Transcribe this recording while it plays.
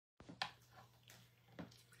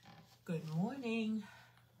Good morning.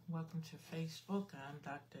 Welcome to Facebook. I'm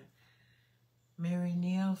Dr. Mary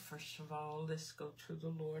Neal. First of all, let's go to the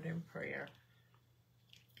Lord in prayer.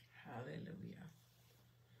 Hallelujah.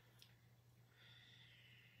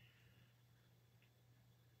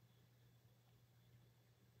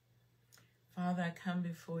 Father, I come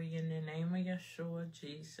before you in the name of Yeshua,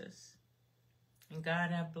 Jesus. And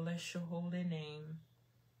God, I bless your holy name.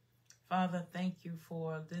 Father, thank you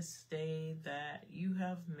for this day that you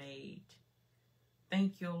have made.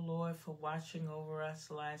 Thank you, Lord, for watching over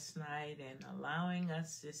us last night and allowing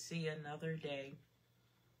us to see another day.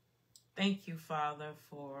 Thank you, Father,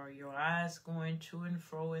 for your eyes going to and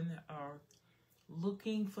fro in the earth,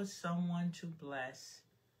 looking for someone to bless.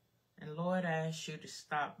 And Lord, I ask you to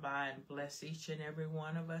stop by and bless each and every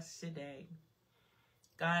one of us today.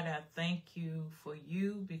 God, I thank you for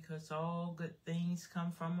you because all good things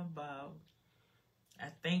come from above. I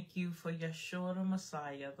thank you for Yeshua the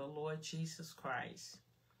Messiah, the Lord Jesus Christ.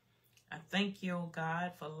 I thank you, O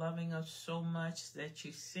God, for loving us so much that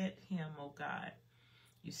you sent him, O God.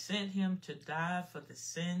 You sent him to die for the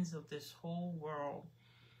sins of this whole world,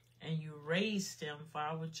 and you raised him for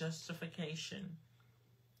our justification.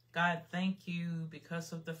 God, thank you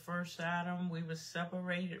because of the first Adam, we were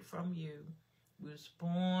separated from you. We was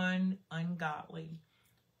born ungodly.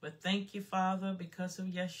 But thank you, Father, because of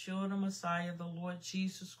Yeshua the Messiah, the Lord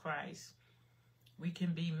Jesus Christ, we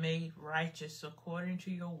can be made righteous according to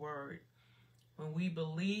your word. When we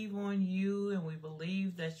believe on you and we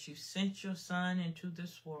believe that you sent your son into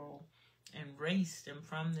this world and raised him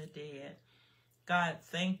from the dead. God,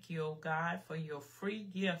 thank you, O God, for your free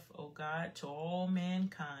gift, O God, to all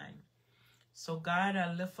mankind. So, God,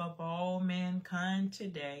 I lift up all mankind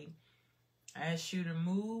today. I ask you to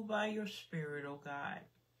move by your spirit, O God.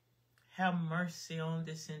 Have mercy on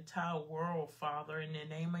this entire world, Father, in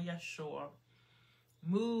the name of Yeshua.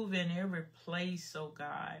 Move in every place, O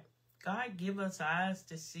God. God, give us eyes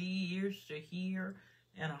to see, ears to hear,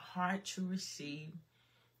 and a heart to receive.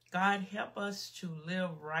 God, help us to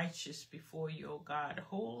live righteous before you, O God,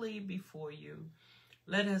 holy before you.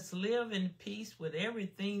 Let us live in peace with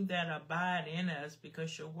everything that abide in us,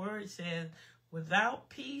 because your word says, without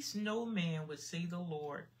peace, no man would see the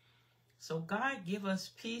Lord. So God, give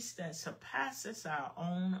us peace that surpasses our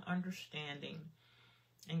own understanding.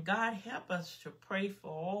 And God, help us to pray for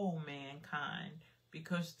all mankind,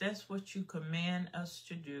 because that's what you command us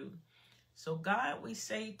to do. So God, we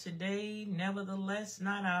say today, nevertheless,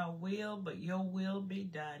 not our will, but your will be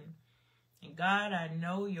done. And God, I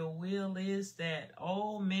know your will is that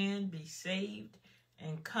all men be saved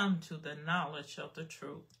and come to the knowledge of the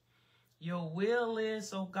truth. Your will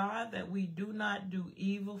is, oh God, that we do not do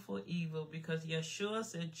evil for evil, because Yeshua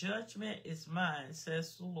said, judgment is mine,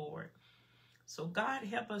 says the Lord. So God,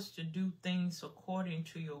 help us to do things according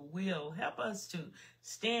to your will. Help us to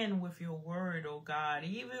stand with your word, oh God.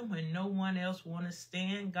 Even when no one else want to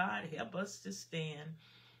stand, God, help us to stand.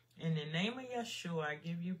 In the name of Yeshua, I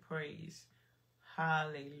give you praise.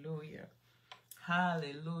 Hallelujah.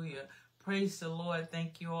 Hallelujah. Praise the Lord.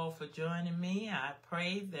 Thank you all for joining me. I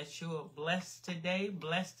pray that you are blessed today,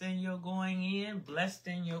 blessed in your going in, blessed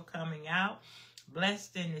in your coming out,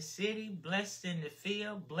 blessed in the city, blessed in the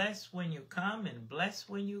field, blessed when you come and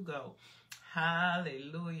blessed when you go.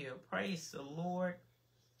 Hallelujah. Praise the Lord.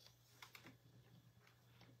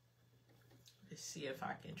 Let's see if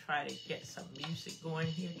I can try to get some music going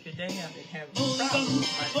here today. I've been having problems.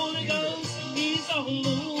 Holy Ghost, he's all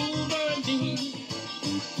over me.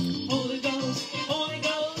 Holy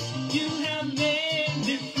Ghost, you have made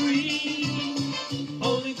me free.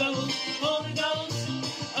 Holy Ghost,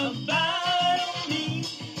 abide on me.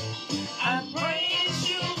 I praise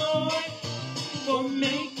you, Lord, for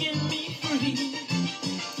making me free.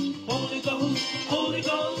 Holy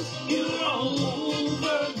Ghost, you're all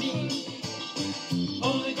over me.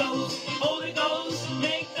 Holy Ghost,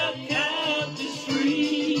 make the captives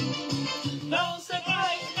free. Those that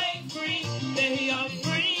Christ made free, they are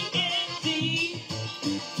free indeed.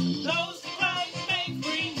 Those that Christ made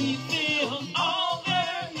free, he filled all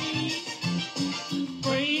their needs.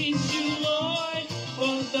 Praise you, Lord,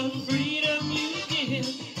 for the freedom you give.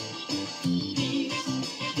 Peace,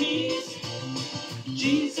 peace,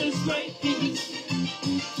 Jesus, great peace.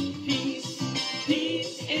 Peace,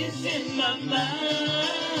 peace is in my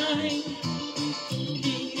mind.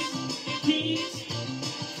 Peace, peace,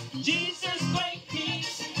 Jesus, great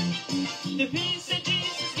peace. The peace that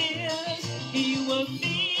Jesus gives, he will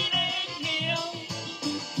feed and heal.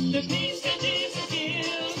 The peace that Jesus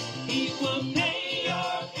gives, he will pay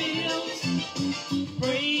your bills.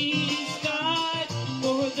 Praise God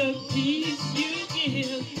for the peace you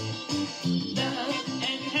give. Love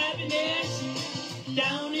and happiness.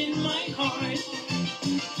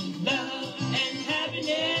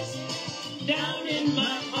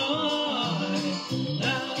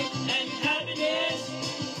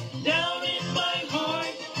 down in my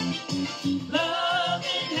heart. Love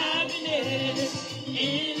and happiness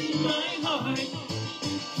in my heart.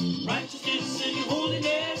 Righteousness and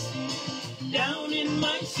holiness down in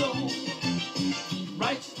my soul.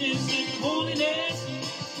 Righteousness and holiness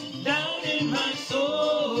down in my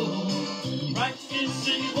soul. Righteousness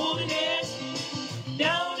and holiness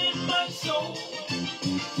down in my soul.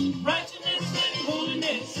 Righteousness and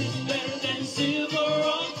holiness is better than silver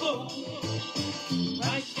or gold.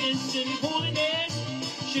 Righteousness and holiness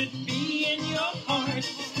should be in your heart.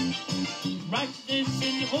 Righteousness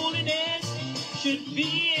and holiness should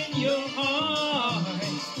be in your heart.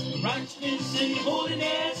 Righteousness and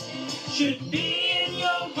holiness should be in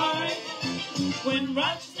your heart. When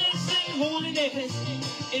righteousness and holiness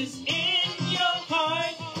is in your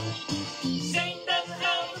heart, Satan doesn't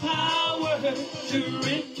have the power to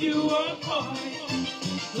rip you apart.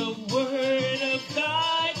 The word of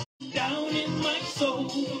God down in my soul.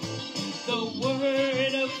 The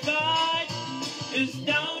word of God is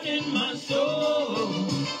down in my soul.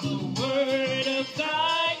 The word of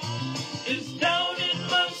God is down in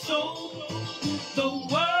my soul. The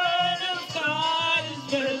word of God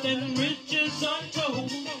is better than riches untold.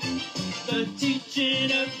 The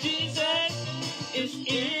teaching of Jesus is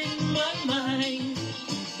in my mind.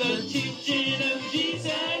 The teaching of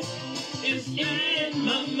Jesus is in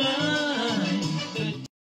my mind. The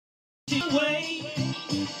teaching way,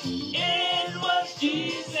 it was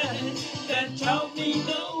Jesus that taught me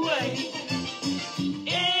the way.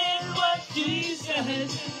 It was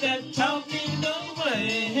Jesus that taught me the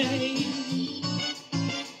way.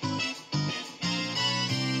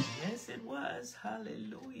 Yes, it was.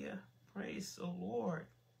 Hallelujah. Praise the Lord.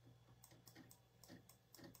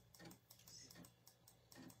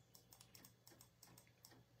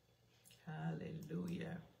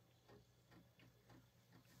 Hallelujah.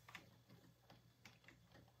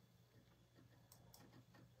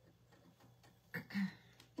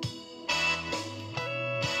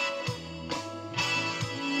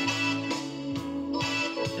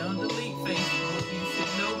 Don't delete Facebook. You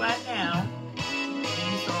should know by now.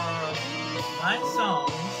 These are my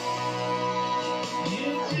songs.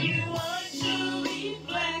 If we want to be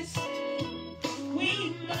blessed,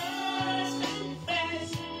 we must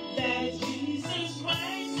confess that Jesus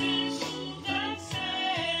Christ is who God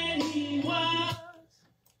said He was.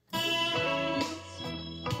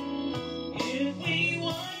 If we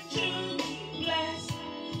want to be blessed,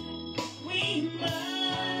 we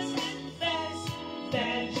must confess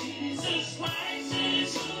that Jesus Christ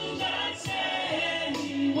is who God said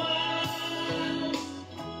He was.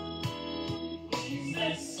 He's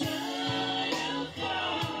the Son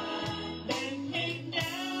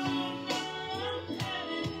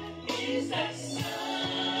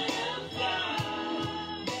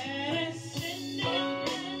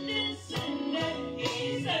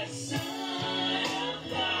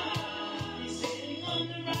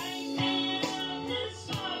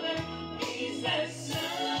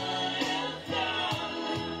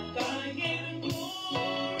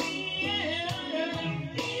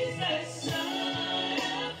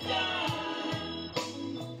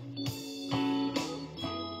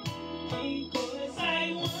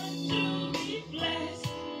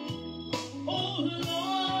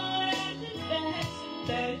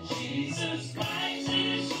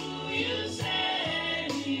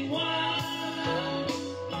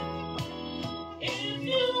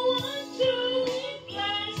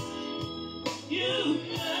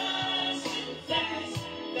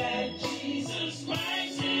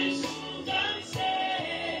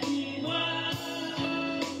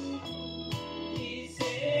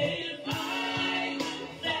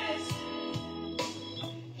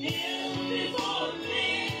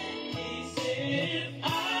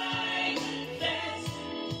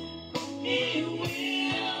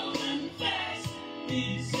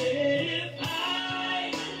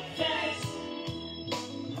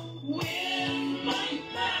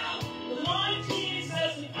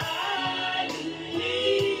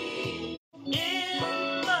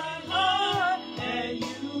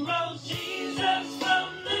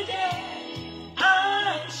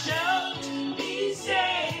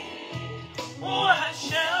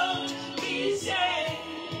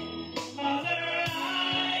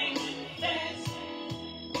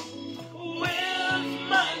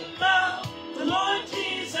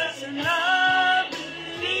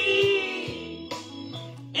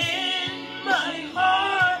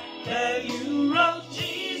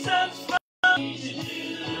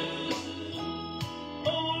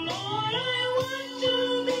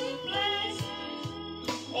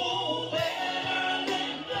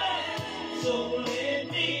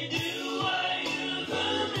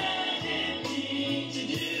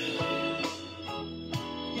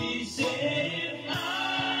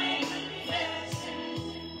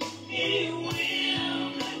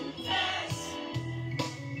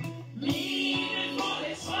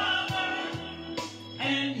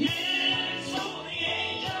his holy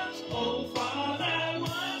angels. Oh, Father, I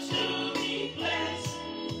want to be blessed.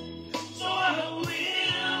 So I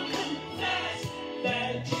will confess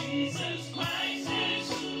that Jesus Christ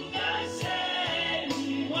is who God said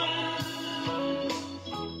he was.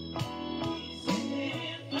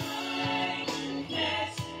 If I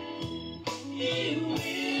confess, he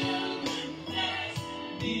will confess,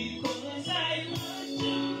 because I want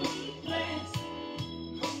to be blessed.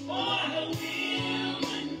 Oh, I will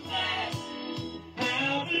confess. I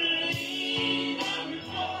believe the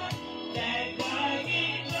report that God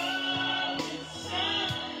gave of his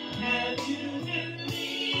Son. Have you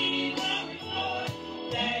believed the report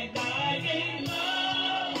that God gave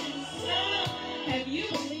of his Son? Have you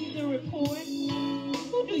believed the report?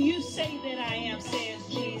 Who do you say that I am, says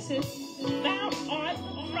Jesus? Thou art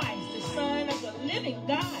the Christ, the Son of the living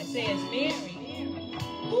God, says Mary.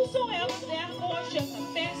 Whosoever therefore shall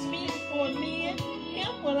confess me before men,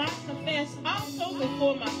 him will I confess also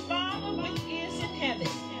before my Father which is in heaven.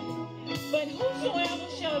 But whosoever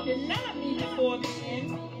shall deny me before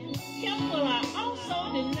men, him will I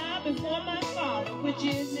also deny before my Father which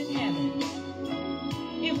is in heaven.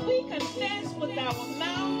 If we confess with our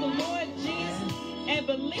mouth the Lord Jesus and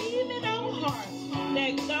believe in our hearts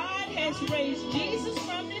that God has raised Jesus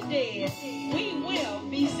from the dead, we will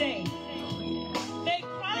be saved. They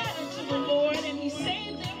cried unto the Lord, and he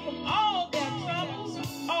saved them from all their troubles,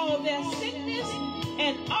 all their sickness,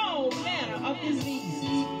 and all manner of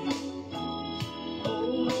diseases.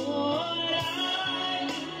 Oh Lord, I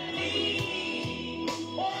believe.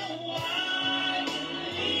 Oh, I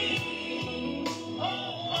believe.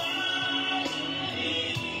 Oh, I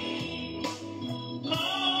believe.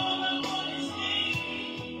 Call upon his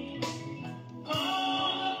name.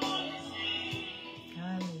 Call upon his name.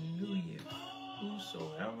 Hallelujah.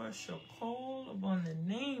 Whosoever shall call upon the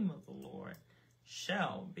name of the Lord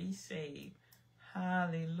shall be saved.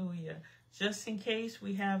 Hallelujah. Just in case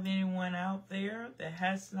we have anyone out there that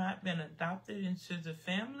has not been adopted into the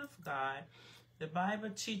family of God, the Bible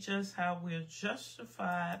teaches us how we're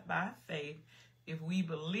justified by faith if we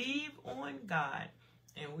believe on God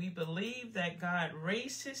and we believe that God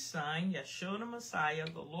raised his Son, Yeshua the Messiah,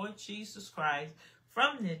 the Lord Jesus Christ,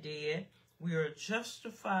 from the dead. We are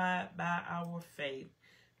justified by our faith.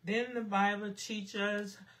 Then the Bible teaches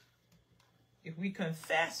us if we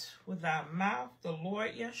confess with our mouth the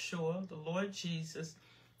Lord Yeshua, the Lord Jesus,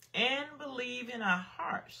 and believe in our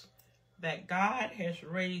hearts that God has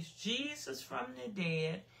raised Jesus from the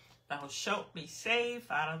dead, thou shalt be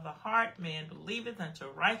saved. Out of the heart man believeth unto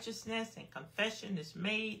righteousness, and confession is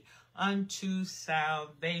made unto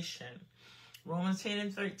salvation. Romans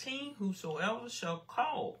 10:13, whosoever shall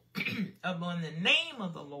call upon the name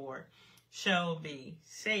of the Lord shall be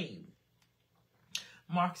saved.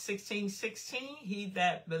 Mark 16:16, he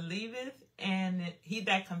that believeth and he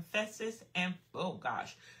that confesseth and,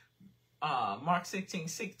 Mark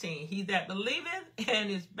 16:16, he that believeth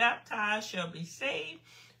and is baptized shall be saved,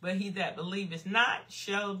 but he that believeth not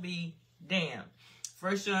shall be damned.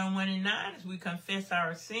 1 John 1:9, as we confess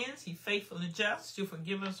our sins, he faithful and just to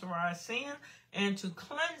forgive us of our sins and to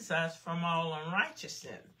cleanse us from all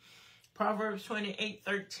unrighteousness. Proverbs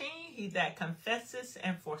 28:13, he that confesses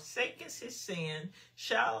and forsaketh his sin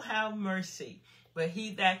shall have mercy, but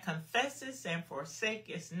he that confesses and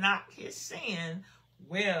forsaketh not his sin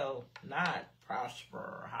will not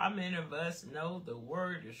prosper. How many of us know the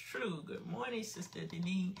word is true? Good morning, Sister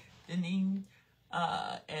Deneen.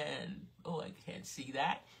 I can't see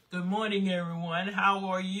that. Good morning, everyone. How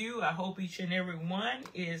are you? I hope each and every one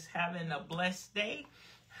is having a blessed day.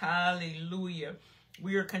 Hallelujah.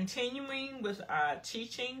 We are continuing with our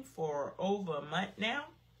teaching for over a month now.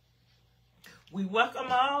 We welcome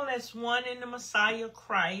all as one in the Messiah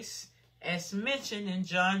Christ, as mentioned in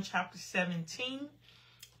John chapter 17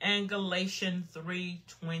 and Galatians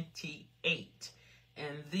 3:28.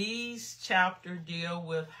 And these chapters deal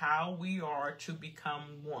with how we are to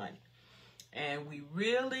become one. And we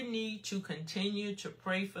really need to continue to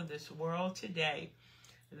pray for this world today,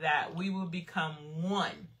 that we will become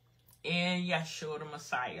one in Yeshua the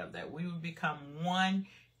Messiah, that we will become one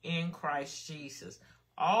in Christ Jesus.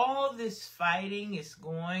 All this fighting is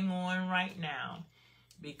going on right now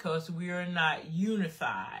because we are not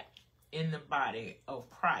unified in the body of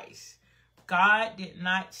Christ. God did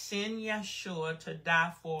not send Yeshua to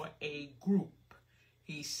die for a group.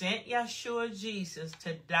 He sent Yeshua Jesus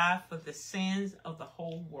to die for the sins of the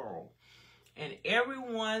whole world. And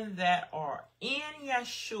everyone that are in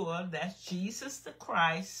Yeshua, that's Jesus the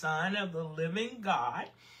Christ, Son of the living God,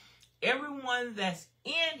 everyone that's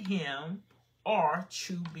in him are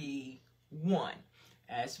to be one.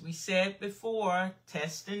 As we said before,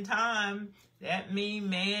 testing time, that means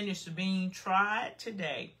man is being tried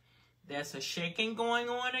today. There's a shaking going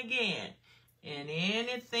on again. And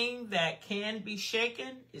anything that can be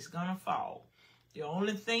shaken is going to fall. The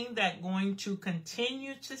only thing that's going to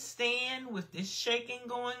continue to stand with this shaking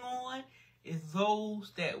going on is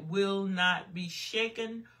those that will not be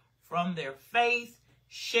shaken from their faith,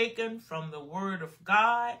 shaken from the word of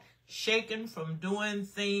God, shaken from doing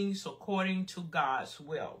things according to God's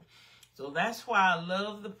will. So that's why I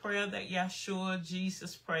love the prayer that Yeshua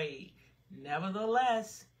Jesus prayed.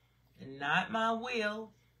 Nevertheless, not my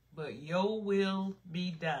will, but your will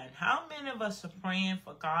be done. How many of us are praying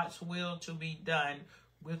for God's will to be done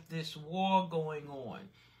with this war going on?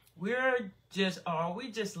 Are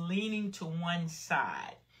we just leaning to one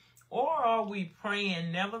side? Or are we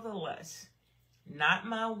praying, nevertheless, not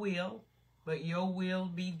my will, but your will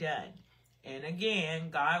be done? And again,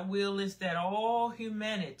 God's will is that all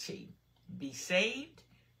humanity be saved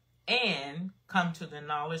and come to the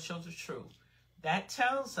knowledge of the truth. That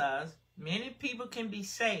tells us many people can be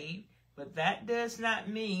saved, but that does not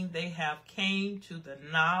mean they have came to the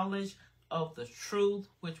knowledge of the truth,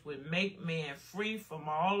 which would make man free from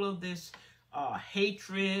all of this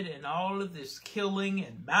hatred and all of this killing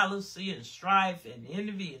and malice and strife and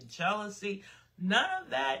envy and jealousy. None of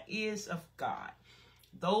that is of God.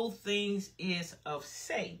 Those things is of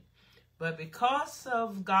Satan. But because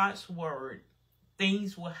of God's word,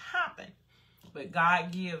 things will happen. But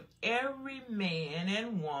God give every man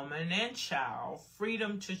and woman and child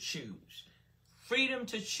freedom to choose. Freedom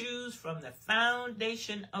to choose from the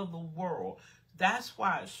foundation of the world. That's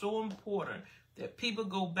why it's so important that people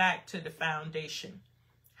go back to the foundation.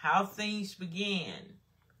 How things began.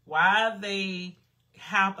 Why they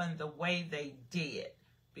happened the way they did.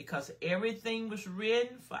 Because everything was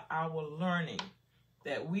written for our learning.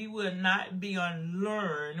 That we will not be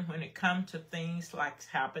unlearned when it comes to things like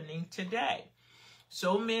happening today.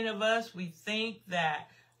 So many of us, we think that,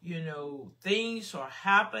 things are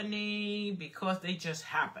happening because they just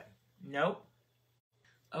happen. Nope.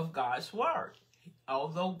 Of God's word.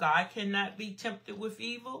 Although God cannot be tempted with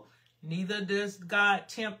evil, neither does God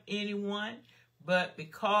tempt anyone. But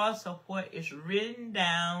because of what is written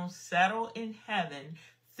down, settled in heaven,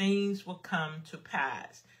 things will come to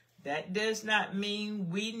pass. That does not mean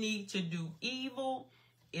we need to do evil.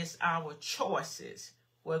 It's our choices,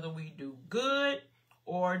 whether we do good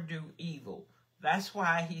or do evil. That's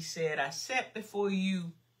why he said, I set before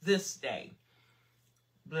you this day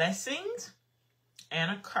blessings and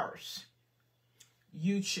a curse.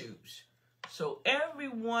 You choose. So every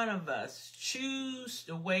one of us choose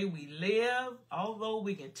the way we live, although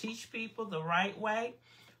we can teach people the right way,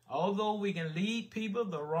 although we can lead people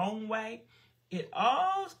the wrong way. It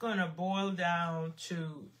all's going to boil down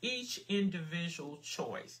to each individual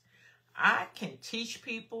choice. I can teach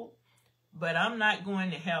people, but I'm not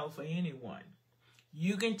going to hell for anyone.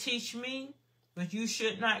 You can teach me, but you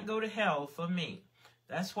should not go to hell for me.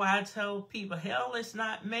 That's why I tell people hell is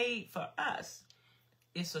not made for us.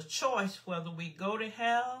 It's a choice whether we go to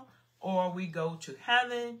hell or we go to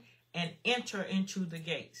heaven and enter into the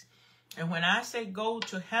gates. And when I say go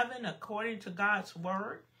to heaven according to God's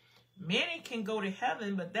word, many can go to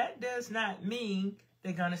heaven, but that does not mean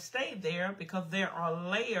they're going to stay there, because there are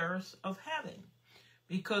layers of heaven.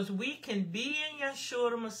 Because we can be in Yeshua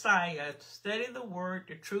the Messiah, study the word,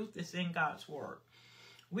 the truth is in God's word.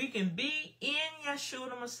 We can be in Yeshua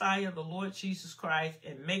the Messiah, the Lord Jesus Christ,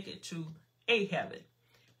 and make it to a heaven.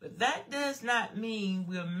 But that does not mean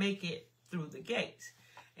we'll make it through the gates.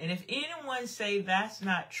 And if anyone say that's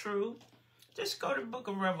not true, just go to the book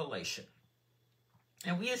of Revelation.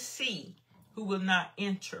 And we'll see who will not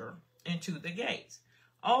enter into the gates.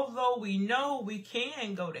 Although we know we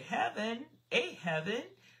can go to heaven, a heaven,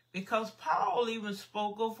 because Paul even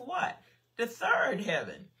spoke of what? The third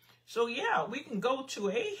heaven. So yeah, we can go to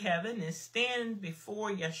a heaven and stand before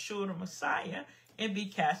Yeshua the Messiah and be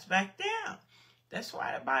cast back down. That's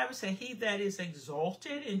why the Bible said, he that is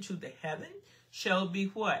exalted into the heaven shall be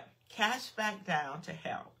what? Cast back down to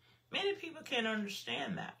hell. Many people can't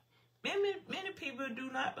understand that. Many people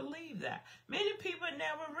do not believe that. Many people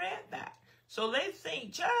never read that. So they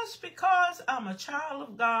think just because I'm a child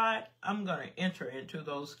of God, I'm going to enter into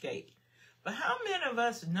those gates. But how many of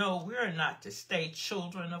us know we're not to stay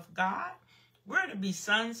children of God? We're to be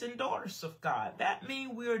sons and daughters of God. That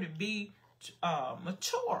means we're to be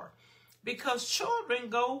mature. Because children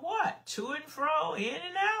go what? To and fro, in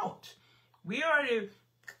and out. We are to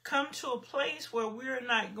come to a place where we're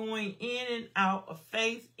not going in and out of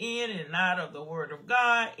faith, in and out of the word of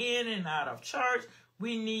God, in and out of church.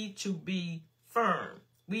 We need to be firm.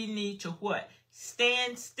 We need to what?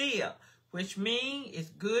 stand still, which means it's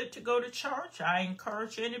good to go to church. I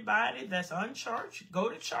encourage anybody that's unchurched, go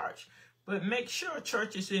to church. But make sure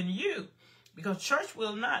church is in you, because church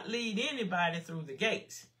will not lead anybody through the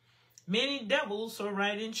gates. Many devils are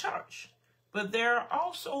right in church. But there are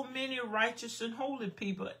also many righteous and holy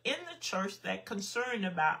people in the church that are concerned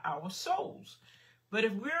about our souls. But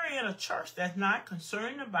if we're in a church that's not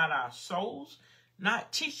concerned about our souls,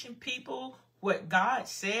 not teaching people what God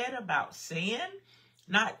said about sin,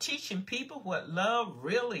 not teaching people what love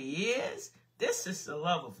really is, this is the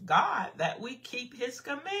love of God, that we keep his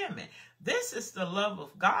commandment. This is the love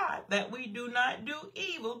of God, that we do not do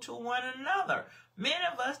evil to one another. Many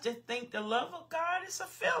of us just think the love of God is a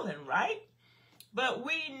feeling, right? But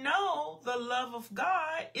we know the love of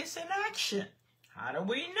God is an action. How do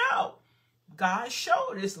we know? God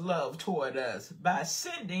showed his love toward us by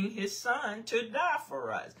sending his son to die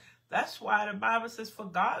for us. That's why the Bible says, for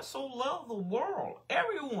God so loved the world,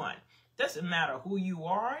 everyone. Doesn't matter who you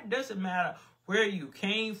are. Doesn't matter where you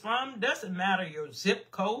came from. Doesn't matter your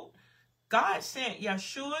zip code. God sent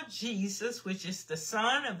Yeshua Jesus, which is the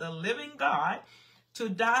Son of the living God, to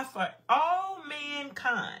die for all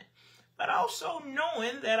mankind. But also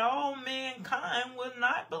knowing that all mankind will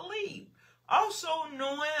not believe. Also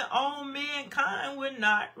knowing all mankind will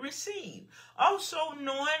not receive. Also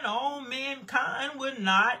knowing all mankind will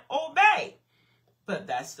not obey. But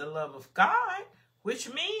that's the love of God, which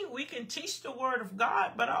means we can teach the word of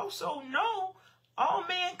God, but also know all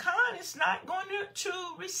mankind is not going to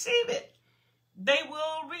receive it. They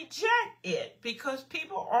will reject it because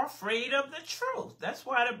people are afraid of the truth. That's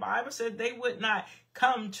why the Bible said they would not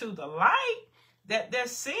come to the light, that their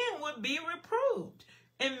sin would be reproved.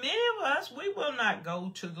 And many of us, we will not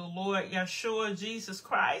go to the Lord Yeshua Jesus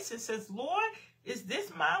Christ and says, Lord, is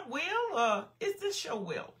this my will or is this your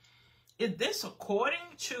will? Is this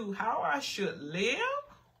according to how I should live,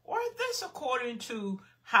 or is this according to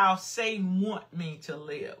how Satan want me to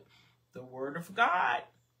live? The word of God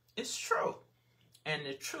is true. And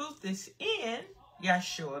the truth is in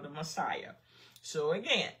Yeshua the Messiah. So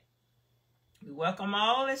again, we welcome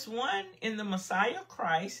all as one in the Messiah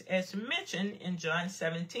Christ, as mentioned in John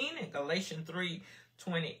 17 and Galatians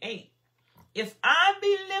 3:28. If I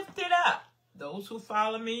be lifted up, those who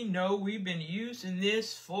follow me know we've been using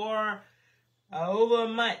this for over a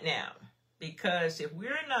month now. Because if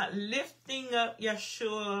we're not lifting up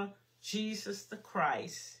Yeshua, Jesus the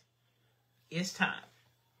Christ, it's time.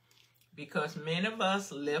 Because many of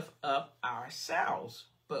us lift up ourselves,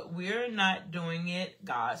 but we're not doing it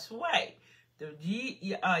God's way.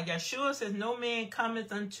 Yeshua says, no man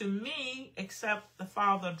cometh unto me except the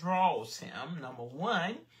Father draws him, number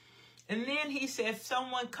one. And then he said, if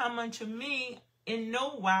someone come unto me, in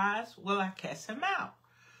no wise will I cast him out.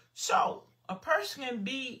 So a person can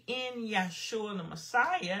be in Yeshua the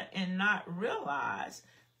Messiah and not realize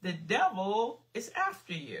the devil is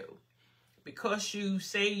after you. Because you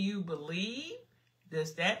say you believe,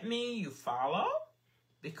 does that mean you follow?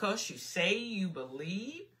 Because you say you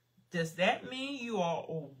believe, does that mean you are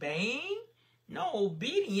obeying? No,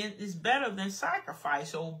 obedience is better than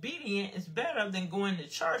sacrifice. Obedience is better than going to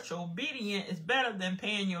church. Obedience is better than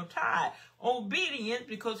paying your tithe. Obedience,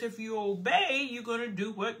 because if you obey, you're going to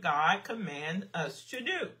do what God commands us to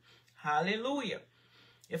do. Hallelujah.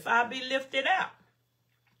 If I be lifted up,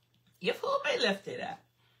 if who be lifted up?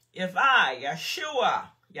 If I,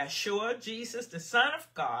 Yeshua, Jesus, the Son of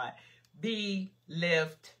God, be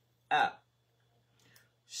lifted up,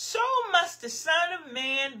 so must the Son of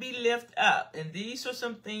Man be lifted up. And these are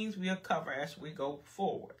some things we'll cover as we go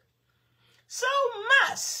forward. So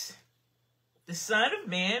must the Son of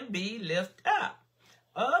Man be lifted up.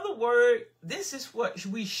 Other word, this is what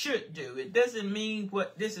we should do. It doesn't mean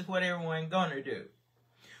this is what everyone's going to do.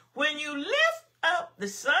 When you lift up the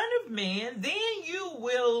Son of Man, then you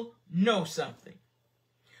will know something.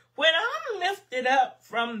 When I'm lifted up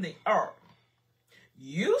from the earth,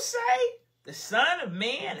 you say the Son of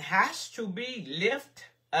Man has to be lifted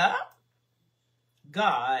up?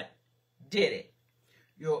 God did it.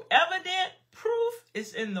 Your evident proof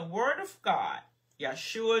is in the Word of God.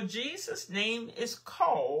 Yeshua Jesus' name is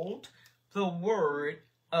called the Word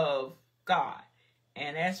of God.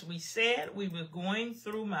 And as we said, we were going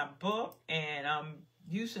through my book, and I'm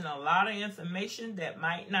using a lot of information that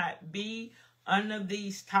might not be under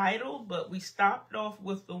these titles, but we stopped off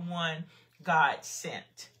with the one God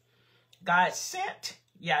sent. God sent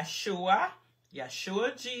Yeshua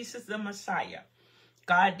Jesus the Messiah.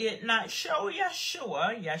 God did not show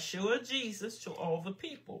Yeshua Jesus to all the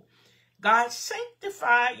people. God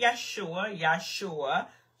sanctified Yeshua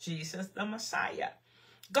Jesus the Messiah.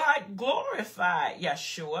 God glorified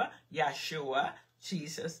Yeshua,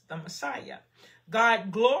 Jesus the Messiah.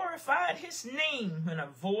 God glorified his name when a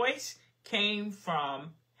voice came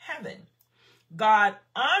from heaven. God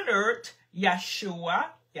honored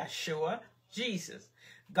Yeshua, Jesus.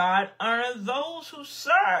 God honored those who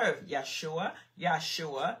serve Yeshua,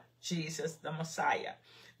 Jesus the Messiah.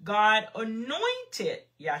 God anointed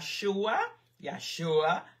Yeshua,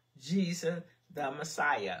 Jesus the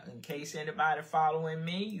Messiah. In case anybody following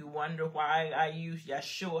me, you wonder why I use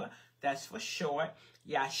Yeshua. That's for short.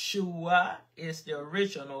 Yeshua is the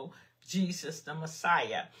original Jesus the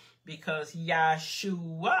Messiah, because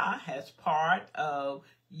Yeshua has part of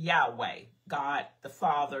Yahweh, God the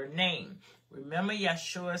Father name. Remember,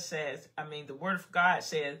 Yeshua says, the Word of God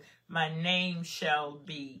says, my name shall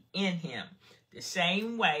be in him. The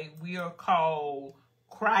same way we are called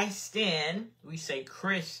Christian, we say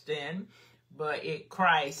Christian, but it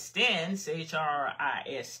Christian, Christian,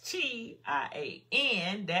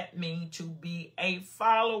 that means to be a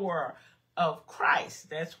follower of Christ.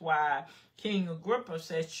 That's why King Agrippa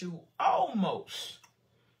says, you almost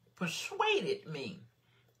persuaded me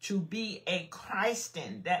to be a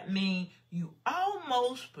Christian. That means you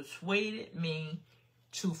almost persuaded me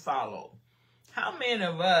to follow. How many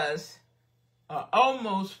of us are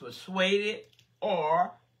almost persuaded,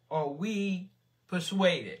 or are we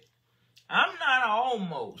persuaded? I'm not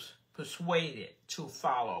almost persuaded to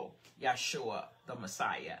follow Yeshua the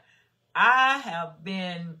Messiah. I have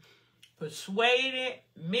been persuaded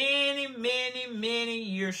many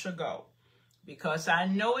years ago, because I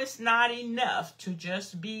know it's not enough to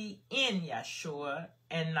just be in Yeshua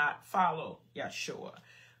and not follow Yeshua.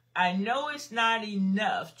 I know it's not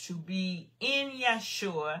enough to be in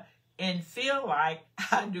Yeshua and feel like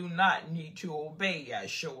I do not need to obey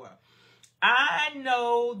Yeshua. I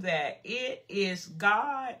know that it is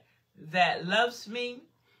God that loves me.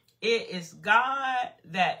 It is God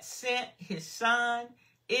that sent his son.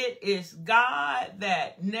 It is God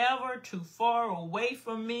that never too far away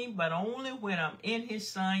from me, but only when I'm in his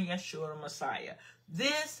son, Yeshua the Messiah.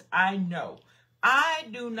 This I know. I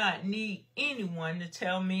do not need anyone to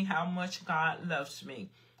tell me how much God loves me,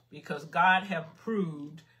 because God has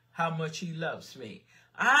proved how much he loves me.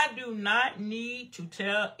 I do not need to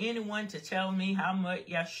tell anyone to tell me how much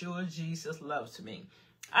Yeshua Jesus loves me.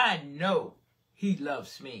 I know he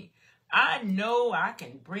loves me. I know I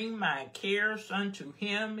can bring my cares unto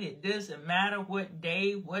him. It doesn't matter what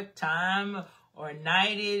day, what time, or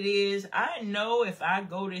night it is. I know if I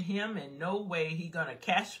go to him, in no way he's going to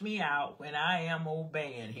cast me out when I am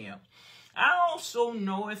obeying him. I also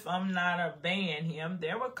know if I'm not obeying him,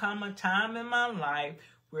 there will come a time in my life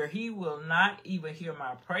where he will not even hear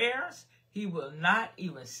my prayers. He will not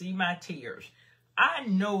even see my tears. I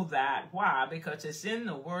know that. Why? Because it's in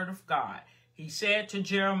the Word of God. He said to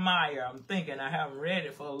Jeremiah, I'm thinking, I haven't read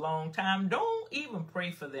it for a long time, don't even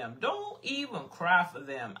pray for them. Don't even cry for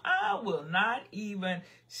them. I will not even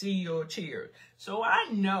see your tears. So I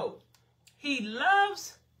know he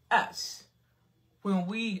loves us when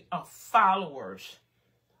we are followers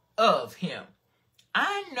of him.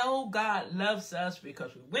 I know God loves us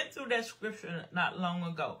because we went through that scripture not long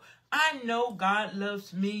ago. I know God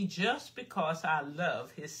loves me just because I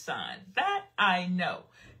love his son. That I know.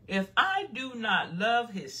 If I do not love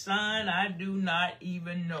his son, I do not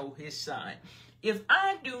even know his son. If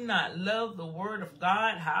I do not love the word of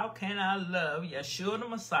God, how can I love Yeshua the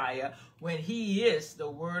Messiah when he is the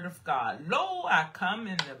word of God? Lo, I come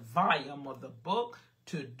in the volume of the book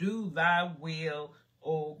to do thy will,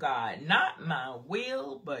 O God. Not my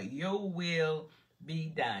will, but your will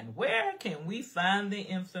be done. Where can we find the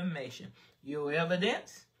information? Your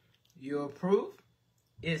evidence, your proof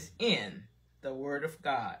is in the word of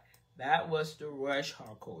God. That was the Rush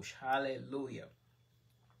Hakosh. Hallelujah.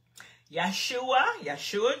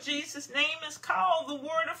 Yeshua, Jesus' name is called the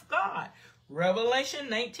Word of God. Revelation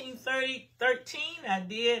 19:13. I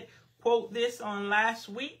did quote this on last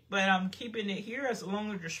week, but I'm keeping it here as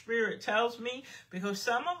long as the Spirit tells me, because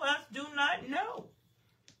some of us do not know.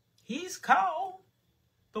 He's called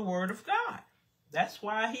the Word of God. That's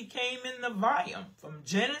why he came in the volume from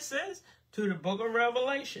Genesis to the book of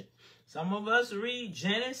Revelation. Some of us read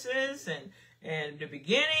Genesis and the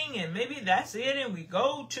beginning, and maybe that's it, and we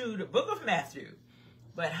go to the book of Matthew.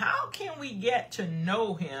 But how can we get to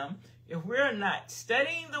know him if we're not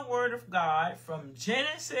studying the Word of God from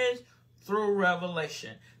Genesis through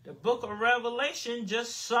Revelation? The book of Revelation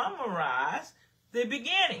just summarized the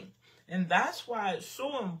beginning. And that's why it's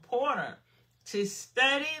so important to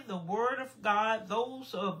study the Word of God.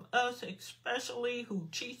 Those of us especially who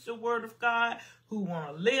teach the Word of God, who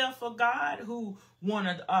want to live for God, who want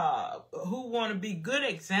to be good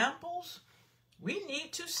examples, we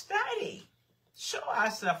need to study. Show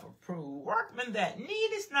ourselves approved, workmen that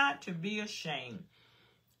needeth not to be ashamed,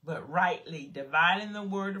 but rightly dividing the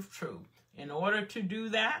word of truth. In order to do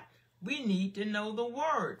that, we need to know the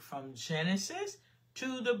Word from Genesis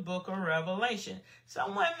to the book of Revelation.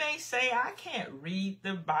 Someone may say, I can't read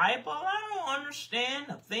the Bible. I don't understand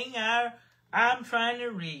the thing I'm trying to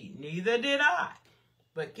read. Neither did I.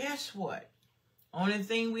 But guess what? Only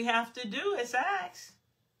thing we have to do is ask,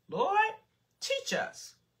 Lord, teach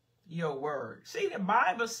us your word. See, the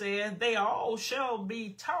Bible says they all shall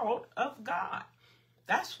be taught of God.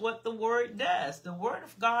 That's what the word does. The word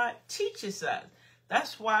of God teaches us.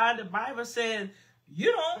 That's why the Bible says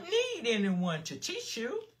you don't need anyone to teach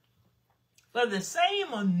you. For the same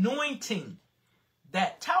anointing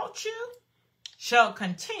that taught you shall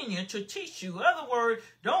continue to teach you. In other words,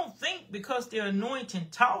 don't think because the anointing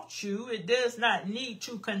taught you, it does not need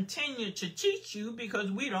to continue to teach you, because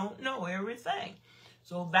we don't know everything.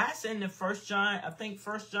 So that's in the 1 John, I think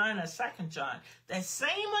 1 John or 2 John. That same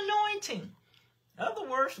anointing. In other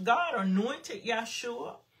words, God anointed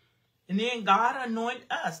Yeshua, and then God anointed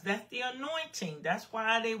us. That's the anointing. That's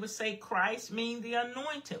why they would say Christ means the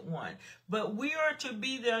anointed one. But we are to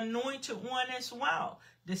be the anointed one as well.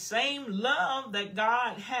 The same love that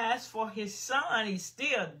God has for his son, he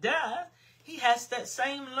still does. He has that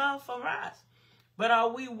same love for us. But are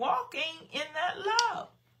we walking in that love?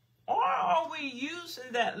 Or are we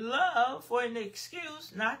using that love for an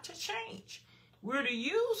excuse not to change? We're to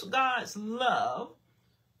use God's love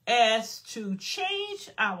as to change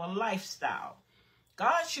our lifestyle.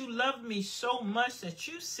 God, you loved me so much that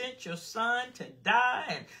you sent your son to die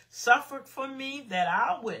and suffered for me, that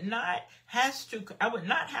I would not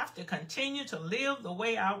have to continue to live the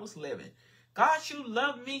way I was living. God, you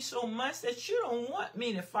love me so much that you don't want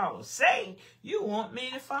me to follow Satan. You want me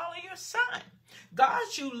to follow your son. God,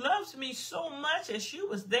 you loves me so much as you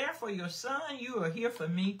was there for your son, you are here for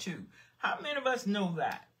me too. How many of us know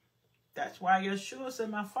that? That's why Yeshua said,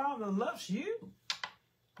 my Father loves you,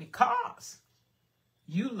 because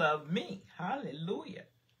you love me. Hallelujah.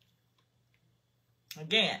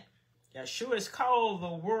 Again, Yeshua is called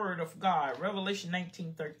the Word of God. Revelation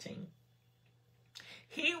 19:13.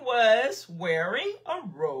 He was wearing a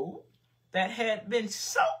robe that had been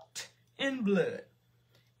soaked in blood.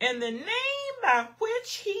 And the name by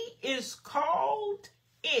which he is called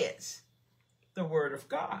is the Word of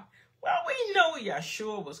God. Well, we know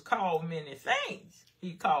Yeshua was called many things.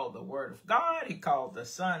 He called the Word of God. He called the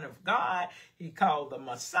Son of God. He called the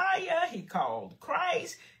Messiah. He called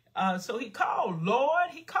Christ. So he called Lord.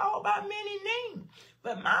 He called by many names.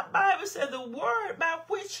 But my Bible said the word by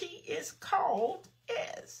which he is called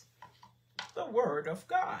is the Word of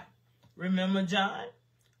God. Remember John,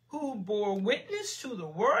 who bore witness to the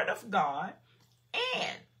Word of God,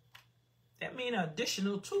 and that means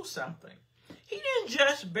additional to something. He didn't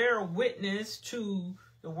just bear witness to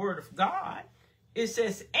the Word of God. It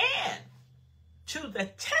says, and to the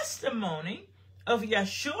testimony of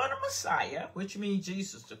Yeshua the Messiah, which means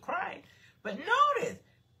Jesus the Christ. But notice,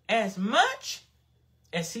 as much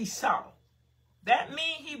as he saw. That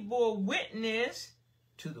means he bore witness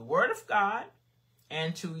to the Word of God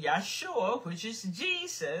and to Yeshua, which is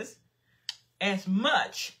Jesus, as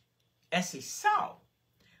much as he saw.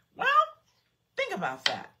 Well, think about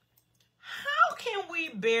that. How can we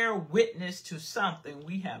bear witness to something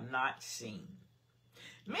we have not seen?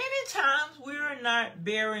 Many times we are not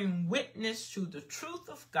bearing witness to the truth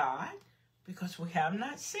of God because we have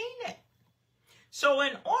not seen it. So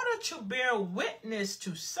in order to bear witness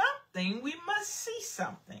to something, we must see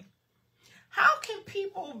something. How can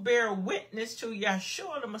people bear witness to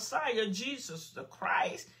Yeshua the Messiah, Jesus the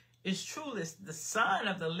Christ, is truly the Son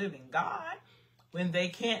of the living God, when they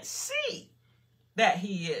can't see that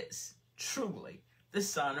he is truly the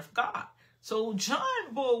Son of God? So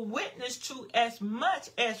John bore witness to as much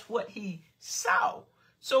as what he saw.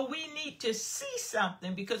 So we need to see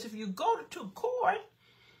something, because if you go to court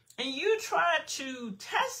and you try to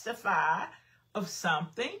testify of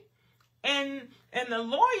something, and the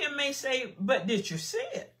lawyer may say, but did you see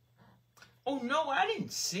it? Oh, no, I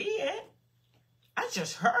didn't see it. I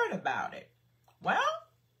just heard about it. Well,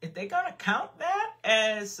 if they're going to count that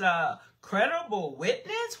as a credible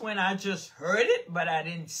witness when I just heard it, but I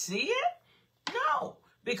didn't see it? No,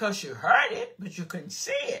 because you heard it, but you couldn't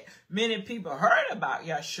see it. Many people heard about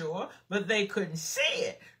Yeshua, but they couldn't see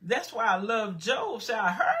it. That's why I love Job. So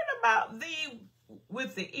I heard about thee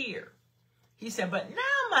with the ear. He said, but now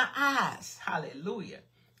my eyes, hallelujah,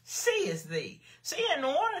 seest thee. See, in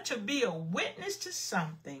order to be a witness to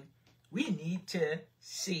something, we need to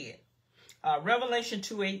see it. Revelation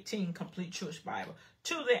 2:18, Complete Jewish Bible.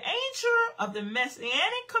 To the angel of the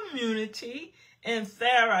Messianic community in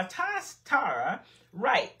Thyatira,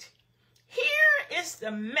 write, here is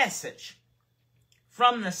the message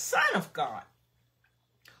from the Son of God,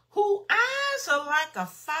 whose eyes are like a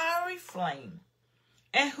fiery flame,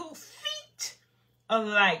 and whose feet are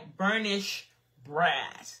like burnished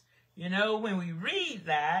brass. You know, when we read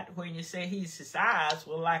that, when you say his eyes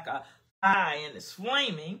were like a fire and it's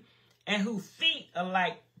flaming, and whose feet are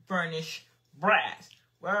like burnished brass.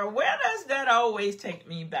 Well, where does that always take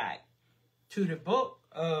me back? To the book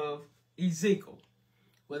of Ezekiel,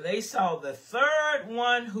 where they saw the third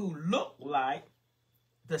one who looked like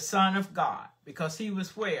the Son of God, because he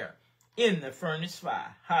was where? In the furnace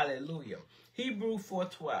fire. Hallelujah. Hebrew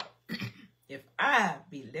 4:12. If I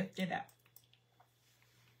be lifted up,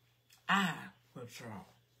 I will draw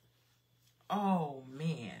all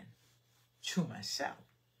men to myself.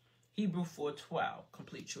 Hebrew 4:12,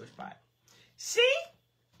 Complete Jewish Bible. See,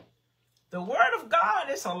 the word of God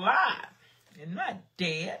is alive and not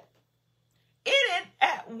dead. It is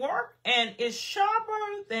at work and is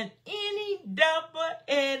sharper than any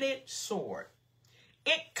double-edged sword.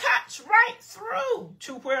 It cuts right through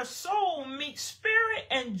to where soul meets spirit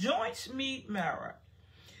and joints meet marrow.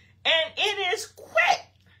 And it is quick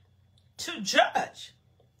to judge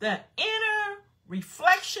the inner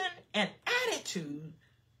reflection and attitude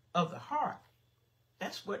of the heart.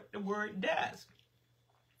 That's what the word does.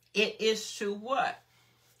 It is to what?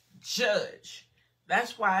 Judge.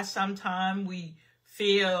 That's why sometimes we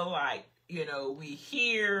feel like, you know, we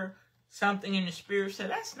hear something in the spirit say,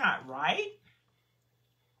 that's not right.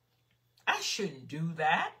 I shouldn't do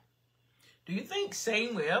that. Do you think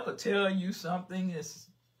Satan will ever tell you something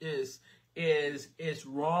is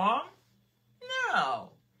wrong?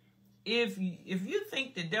 No. If you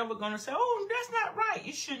think the devil gonna say, oh, that's not right,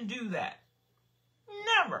 you shouldn't do that.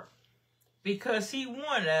 Never. Because he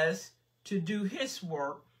wants us to do his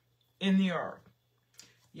work in the earth.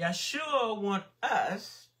 Yeshua wants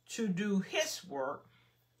us to do his work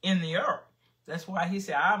in the earth. That's why he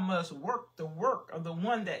said, I must work the work of the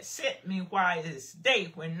one that sent me while it is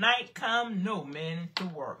day. When night come, no man to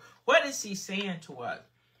work. What is he saying to us?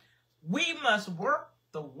 We must work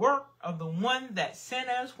the work of the one that sent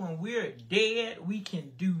us. When we're dead, we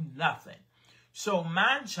can do nothing. So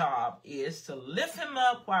my job is to lift him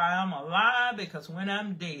up while I'm alive, because when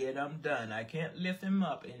I'm dead, I'm done. I can't lift him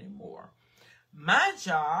up anymore. My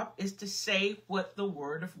job is to say what the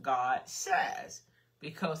word of God says,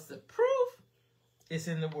 because the proof is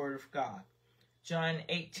in the word of God. John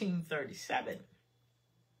 18:37.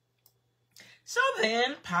 So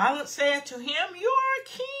then Pilate said to him, you are a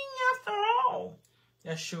king after all.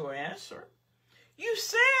 Yeshua answered, you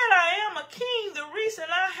said I am a king, the reason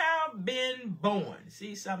I have been born.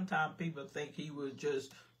 See, sometimes people think he was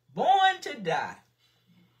just born to die.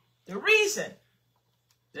 The reason,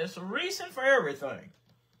 there's a reason for everything.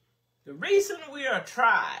 The reason we are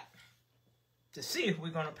tried to see if we're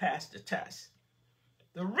going to pass the test.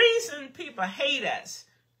 The reason people hate us,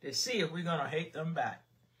 to see if we're going to hate them back.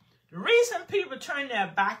 The reason people turn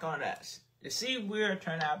their back on us, to see if we'll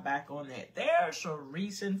turn our back on that. There's a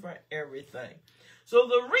reason for everything. So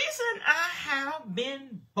the reason I have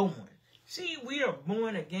been born. See, we are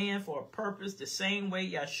born again for a purpose, the same way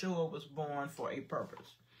Yeshua was born for a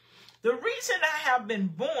purpose. The reason I have been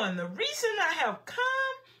born, the reason I have come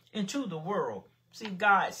into the world. See,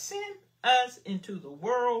 God sent us into the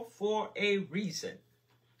world for a reason.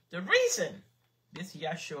 The reason is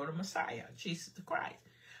Yeshua the Messiah, Jesus the Christ.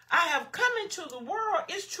 I have come into the world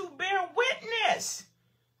is to bear witness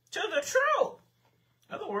to the truth.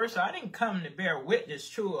 In other words, I didn't come to bear witness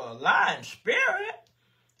to a lying spirit.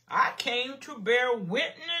 I came to bear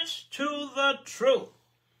witness to the truth.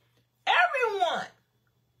 Everyone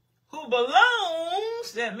who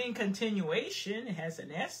belongs, that means continuation, it has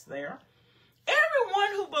an S there.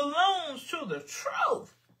 Everyone who belongs to the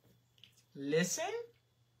truth, listen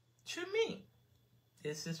to me.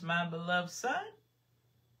 This is my beloved son.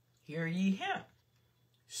 Hear ye him.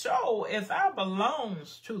 So if I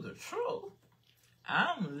belongs to the truth,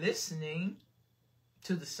 I'm listening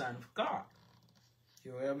to the Son of God.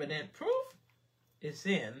 Your evident proof is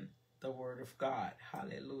in the Word of God.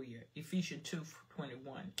 Hallelujah. Ephesians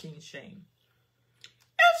 2:21, King James.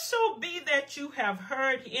 If so be that you have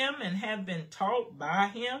heard him and have been taught by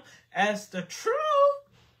him, as the truth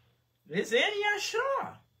is in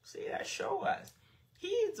Yeshua. See, that show us.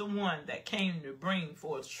 He's the one that came to bring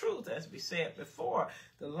forth truth, as we said before.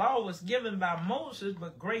 The law was given by Moses,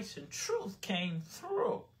 but grace and truth came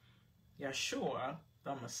through Yeshua,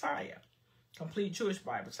 the Messiah. Complete Jewish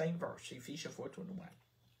Bible, same verse, Ephesians 4:21.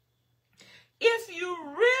 If you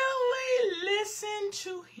really listen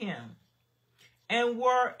to him and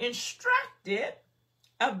were instructed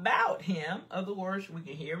about him, in other words, we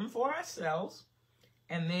can hear him for ourselves,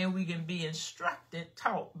 and then we can be instructed,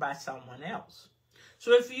 taught by someone else.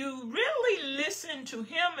 So if you really listen to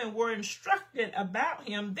him and were instructed about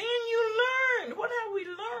him, then you learned. What have we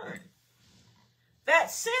learned? That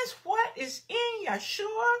since what is in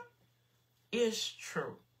Yeshua is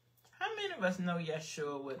true. How many of us know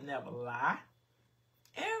Yeshua would never lie?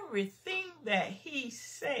 Everything that he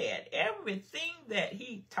said, everything that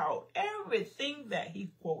he taught, everything that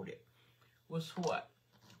he quoted was what?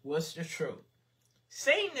 Was the truth.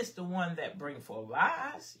 Satan is the one that brings forth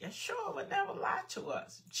lies. Yeshua would never lie to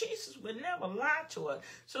us. Jesus would never lie to us.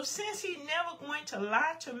 So since he's never going to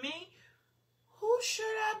lie to me, who should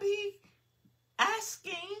I be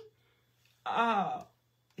asking,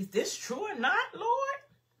 is this true or not, Lord?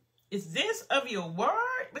 Is this of your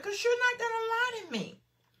word? Because you're not going to lie to me.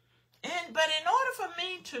 But in order for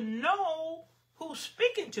me to know who's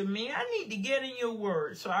speaking to me, I need to get in your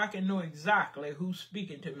word so I can know exactly who's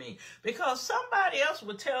speaking to me. Because somebody else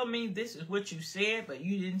will tell me this is what you said, but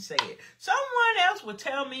you didn't say it. Someone else will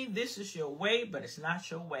tell me this is your way, but it's not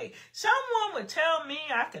your way. Someone will tell me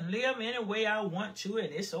I can live any way I want to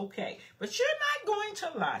and it's okay. But you're not going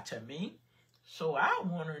to lie to me. So I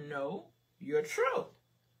want to know your truth.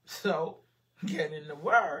 So get in the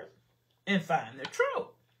word and find the truth.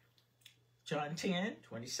 John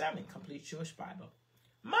 10:27, Complete Jewish Bible.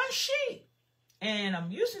 My sheep. And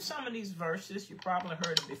I'm using some of these verses. You probably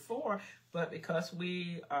heard it before. But because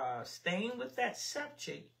we are staying with that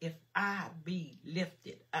subject, if I be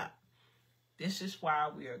lifted up. This is why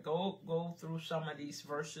we are go through some of these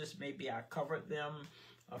verses. Maybe I covered them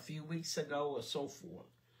a few weeks ago or so forth.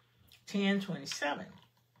 10:27.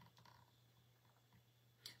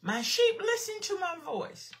 My sheep listen to my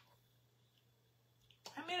voice.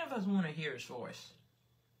 How many of us want to hear his voice?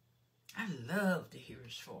 I love to hear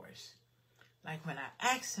his voice. Like when I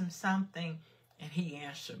ask him something and he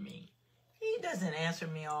answers me. He doesn't answer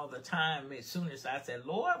me all the time as soon as I say,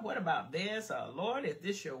 Lord, what about this? Or, Lord, is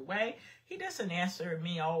this your way? He doesn't answer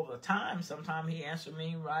me all the time. Sometimes he answers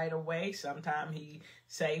me right away. Sometimes he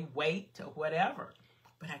say wait or whatever.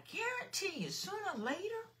 But I guarantee you, sooner or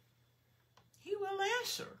later, he will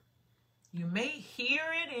answer. You may hear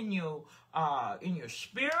it in your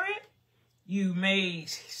spirit. You may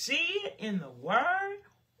see it in the word.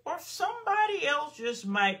 Or somebody else just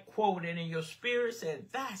might quote it in your spirit, said,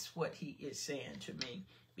 that's what he is saying to me.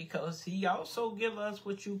 Because he also give us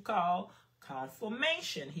what you call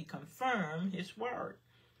confirmation. He confirmed his word.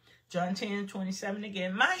 John 10:27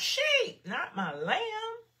 again. My sheep, not my lamb.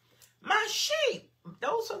 My sheep.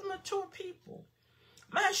 Those are mature people.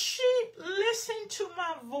 My sheep listen to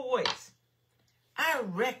my voice. I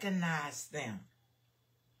recognize them.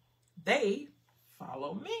 They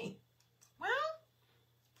follow me. Well,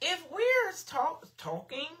 if we're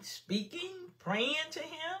talking, speaking, praying to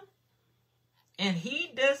him, and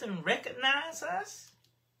he doesn't recognize us,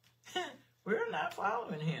 we're not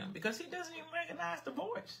following him because he doesn't even recognize the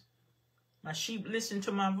voice. My sheep listen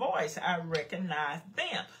to my voice. I recognize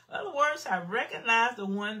them. In other words, I recognize the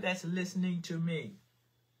one that's listening to me.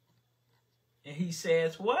 And he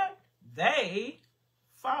says what? They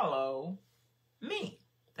follow me.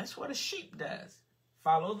 That's what a sheep does.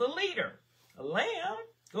 Follow the leader. A lamb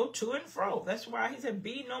go to and fro. That's why he said,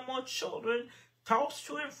 be no more children, tossed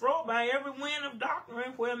to and fro by every wind of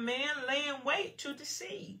doctrine, where man lay in wait to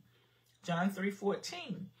deceive. John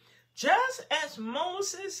 3:14. Just as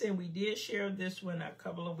Moses, and we did share this one a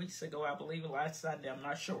couple of weeks ago, I believe last Sunday, I'm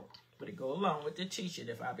not sure, but it go along with the teaching,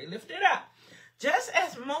 if I be lifted up. Just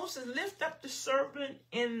as Moses lifted up the serpent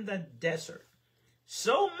in the desert,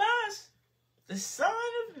 so must the Son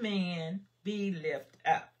of Man be lifted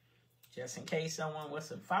up. Just in case someone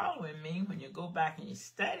wasn't following me, when you go back and you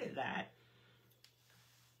study that,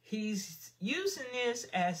 he's using this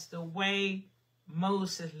as the way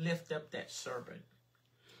Moses lifted up that serpent.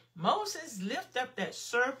 Moses lifted up that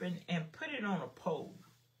serpent and put it on a pole.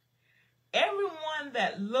 Everyone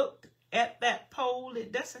that looked at that pole,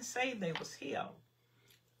 it doesn't say they was healed.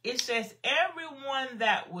 It says everyone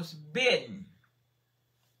that was bitten.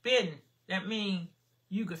 Bitten, that means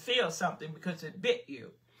you could feel something because it bit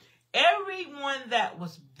you. Everyone that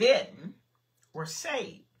was bitten were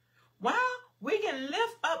saved. Well, we can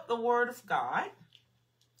lift up the word of God,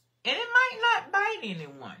 and it might not bite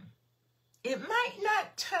anyone. it might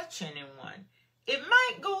not touch anyone. It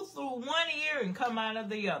might go through one ear and come out of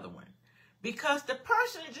the other one. Because the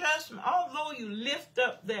person just, although you lift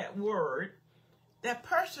up that word, that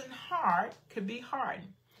person's heart could be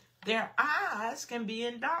hardened. Their eyes can be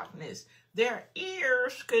in darkness. Their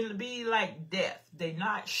ears can be like death. They're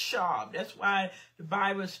not sharp. That's why the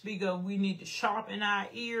Bible speaks of we need to sharpen our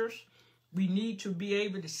ears. We need to be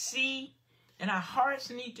able to see. And our hearts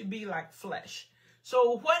need to be like flesh.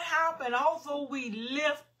 So what happened, although we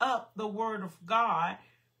lift up the word of God,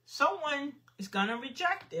 someone is going to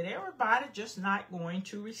reject it. Everybody just not going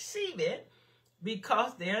to receive it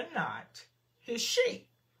because they're not his sheep.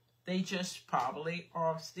 They just probably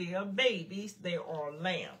are still babies. They are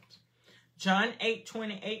lambs. John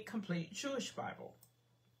 8:28, complete Jewish Bible.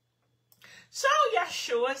 So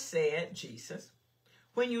Yeshua said, Jesus,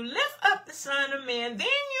 when you lift up the Son of Man, then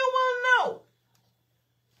you will know.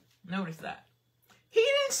 Notice that. He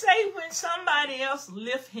didn't say when somebody else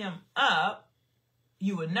lift him up,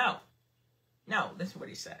 you will know. No, that's what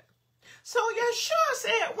he said. So Yeshua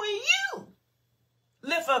said, when you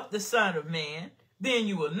lift up the Son of Man, then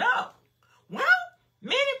you will know. Well,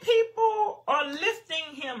 many people are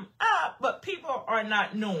lifting him up, but people are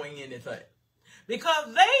not knowing anything.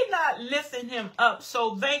 Because they not lifting him up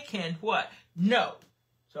so they can what? Know.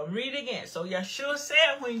 So read again. So Yeshua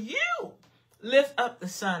said, when you lift up the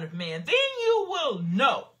Son of Man, then you will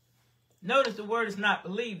know. Notice the word is not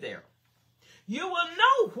believe there. You will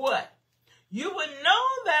know what? You will know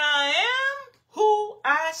that I am who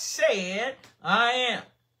I said I am.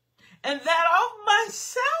 And that of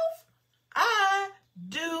myself I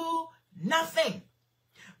do nothing,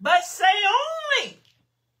 but say only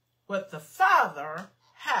what the Father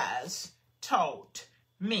has taught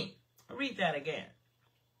me. I'll read that again.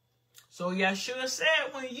 So Yeshua said,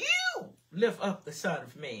 when you lift up the Son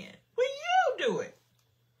of Man, when you do it,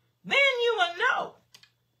 then you will know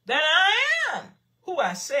that I am who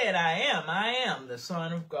I said I am. I am the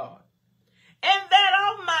Son of God. And that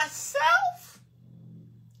of myself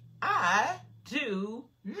I do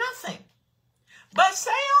nothing, but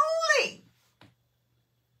say only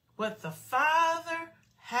what the Father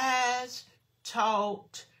has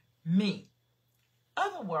taught me.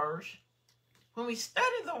 Other words, when we study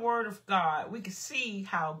the Word of God, we can see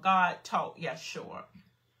how God taught Yeshua,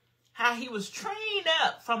 how he was trained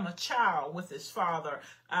up from a child with his father.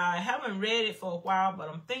 I haven't read it for a while, but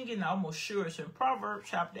I'm thinking, almost sure it's in Proverbs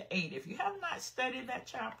chapter 8. If you have not studied that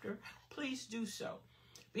chapter, please do so.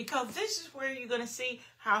 Because this is where you're going to see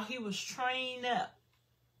how he was trained up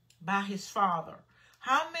by his father.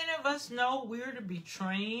 How many of us know we're to be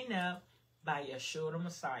trained up by Yeshua the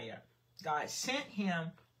Messiah? God sent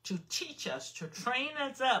him to teach us, to train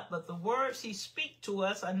us up, but the words he speaks to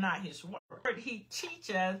us are not his word. He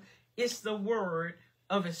teaches us, it's the word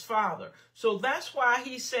of his Father. So that's why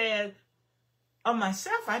he said, of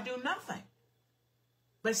myself I do nothing,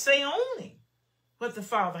 but say only what the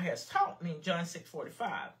Father has taught me. John 6:45,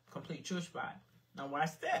 complete Jewish Bible. Now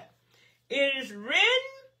watch that. It is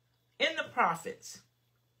written in the prophets,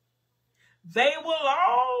 they will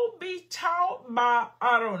all be taught by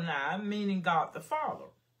Adonai, meaning God the Father.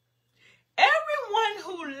 Everyone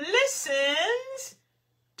who listens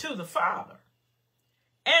to the Father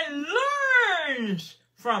and learns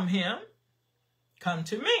from him come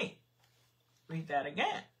to me. Read that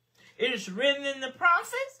again. It is written in the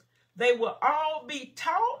prophets, they will all be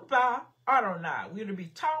taught by Adonai. We're to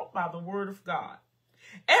be taught by the word of God.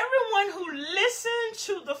 Everyone who listens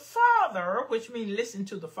to the Father, which means listen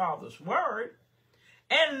to the Father's word,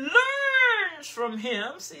 and learns from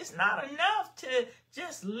him. See, it's not enough to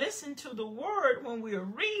just listen to the word. When we are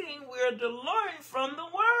reading, we are to learn from the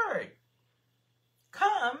word.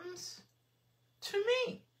 Comes to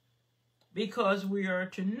me. Because we are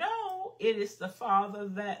to know it is the Father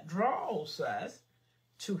that draws us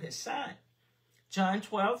to his Son. John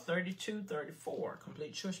 12:32-34,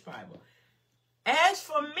 complete Church Bible. As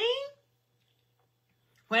for me,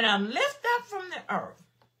 when I'm lifted up from the earth,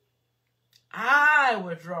 I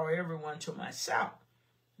will draw everyone to myself.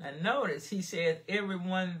 Now notice he said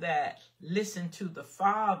everyone that listened to the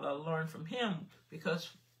Father learned from him, because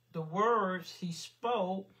the words he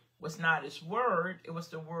spoke was not his word, it was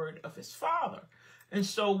the word of his Father. And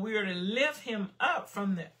so we're to lift him up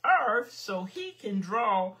from the earth so he can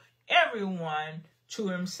draw everyone to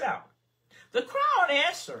himself. The crowd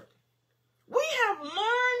answered, we have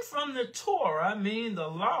learned from the Torah, meaning the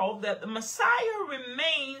law, that the Messiah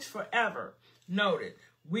remains forever. Noted,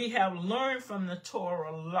 we have learned from the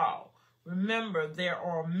Torah law. Remember, there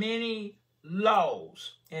are many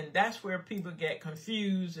laws. And that's where people get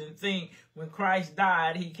confused and think when Christ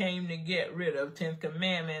died, he came to get rid of 10th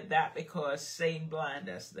commandment, that because Satan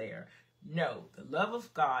blinded us there. No, the love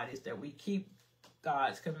of God is that we keep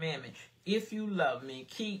God's commandment. If you love me,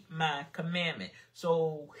 keep my commandment.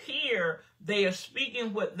 So here they are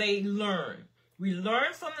speaking what they learned. We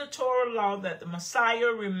learn from the Torah law that the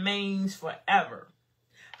Messiah remains forever.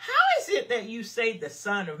 How is it that you say the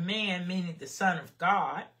Son of Man, meaning the Son of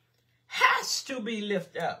God, has to be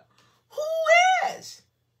lifted up? Who is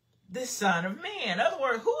the Son of Man? In other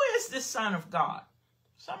words, who is the Son of God?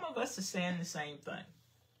 Some of us are saying the same thing.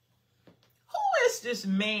 Who is this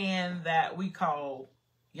man that we call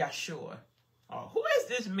Yeshua? Or who is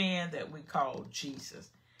this man that we call Jesus?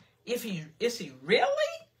 Is he really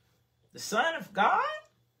the Son of God?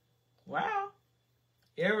 Wow.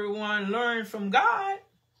 Everyone learned from God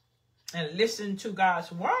and listened to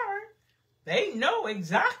God's word. They know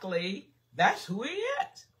exactly that's who he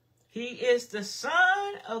is. He is the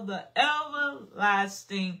Son of the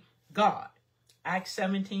everlasting God. Acts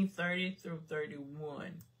 17:30 through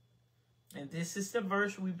 31. And this is the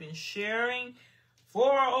verse we've been sharing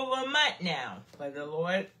for over a month now. But the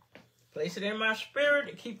Lord placed it in my spirit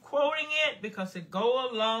to keep quoting it because it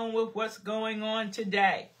goes along with what's going on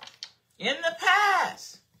today. In the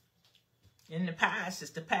past,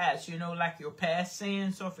 it's the past. You know, like your past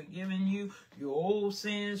sins are forgiven you. Your old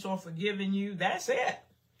sins are forgiven you. That's it.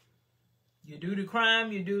 You do the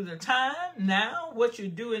crime, you do the time. Now, what you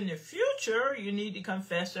do in the future, you need to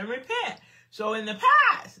confess and repent. So in the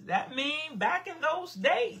past, that means back in those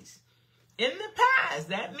days. In the past,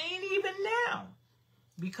 that means even now.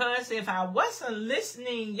 Because if I wasn't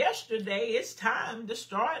listening yesterday, it's time to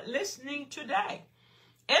start listening today.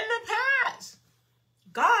 In the past,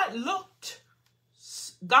 God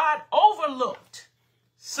overlooked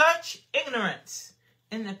such ignorance.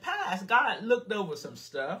 In the past, God looked over some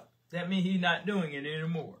stuff. That means he's not doing it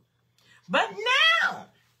anymore. But now,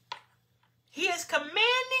 he is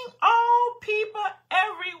commanding all people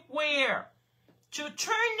everywhere to turn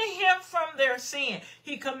to him from their sin.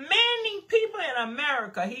 He commanding people in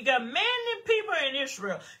America. He commanding people in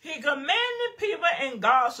Israel. He commanding people in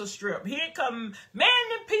Gaza Strip. He commanding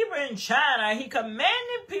people in China. He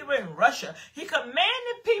commanding people in Russia. He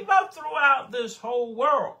commanding people throughout this whole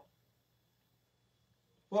world.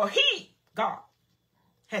 Well, he, God,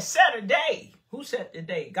 has set a day. Who set the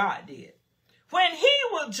day? God did. When he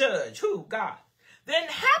will judge, who? God, the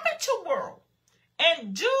inhabited world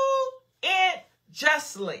and do it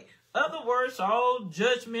justly. In other words, all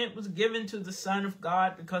judgment was given to the Son of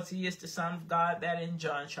God because he is the Son of God. That in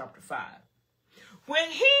John chapter 5. When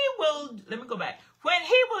he will, let me go back. When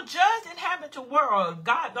he will judge the inhabited world,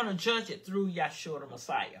 God going to judge it through Yeshua the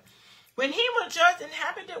Messiah. When he will judge the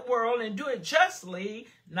inhabited world and do it justly,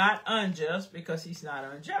 not unjust, because he's not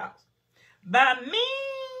unjust, by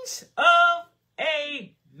means of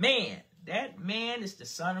a man. That man is the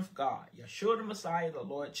Son of God, Yeshua the Messiah, the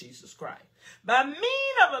Lord Jesus Christ. By means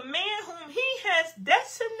of a man whom he has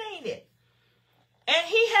designated, and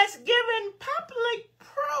he has given public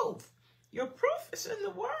proof. Your proof is in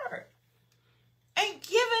the word. And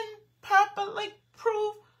given public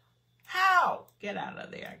proof. How? Get out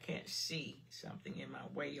of there. I can't see something in my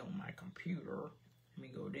way on my computer. Let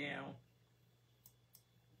me go down.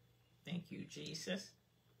 Thank you, Jesus.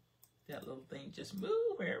 That little thing just move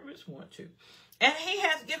wherever it wants to. And he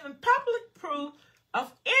has given public proof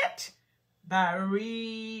of it by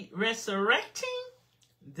resurrecting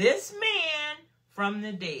this man from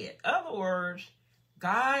the dead. In other words,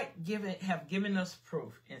 God have given us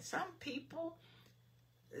proof. And some people,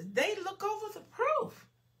 they look over the proof.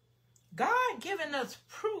 God given us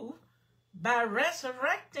proof by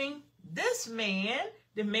resurrecting this man,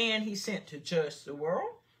 the man he sent to judge the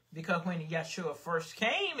world. Because when Yeshua first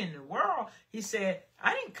came in the world, he said,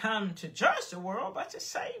 I didn't come to judge the world, but to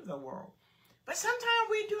save the world. But sometimes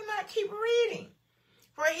we do not keep reading.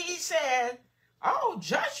 Where he said, oh,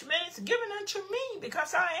 judgment is given unto me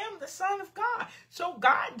because I am the Son of God. So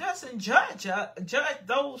God doesn't judge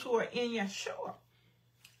those who are in Yeshua.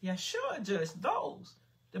 Yeshua judged those.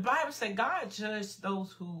 The Bible says God judged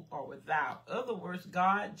those who are without. In other words,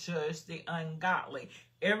 God judged the ungodly.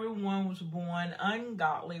 Everyone was born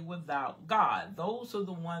ungodly without God. Those are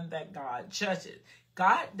the ones that God judges.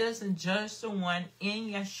 God doesn't judge the one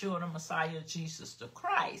in Yeshua, the Messiah, Jesus the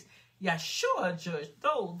Christ. Yeshua judged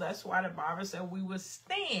those. That's why the Bible said we will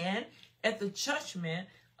stand at the judgment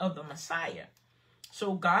of the Messiah.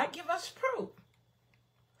 So God give us proof.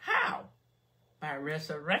 How? By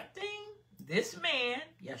resurrecting this man,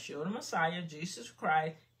 Yeshua the Messiah, Jesus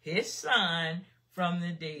Christ, his son, from the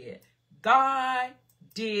dead. God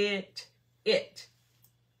did it.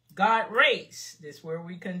 God raised, this is where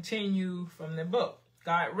we continue from the book.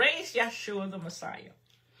 God raised Yeshua the Messiah.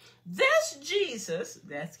 This Jesus,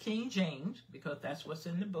 that's King James, because that's what's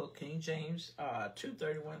in the book, King James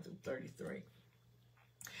 2:31 through 33.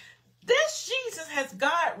 This Jesus has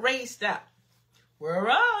God raised up,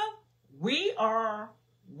 whereof we are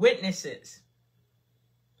witnesses.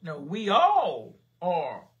 No, we all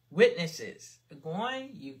are witnesses.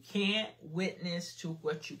 Going, you can't witness to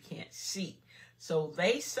what you can't see. So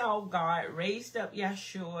they saw God raised up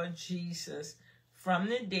Yeshua, Jesus, from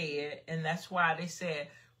the dead, and that's why they said,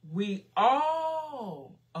 we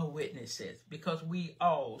all are witnesses, because we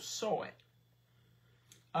all saw it.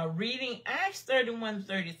 Reading Acts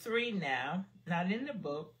 31:33 now, not in the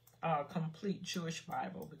book, complete Jewish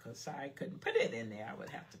Bible, because I couldn't put it in there. I would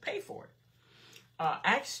have to pay for it.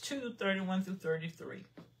 Acts 2:31 through 33.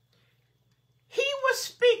 He was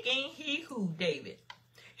speaking, he who, David.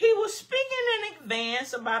 He was speaking in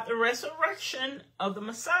advance about the resurrection of the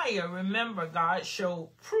Messiah. Remember, God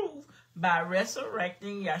showed proof by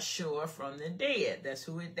resurrecting Yeshua from the dead. That's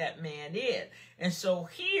who that man is. And so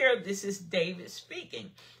here, this is David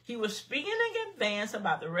speaking. He was speaking in advance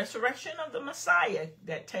about the resurrection of the Messiah,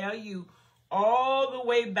 that tell you all the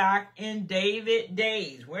way back in David's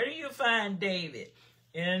days. Where do you find David?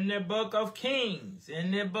 In the book of Kings,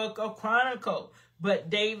 in the book of Chronicles.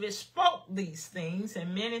 But David spoke these things,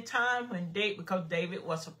 and many times when because David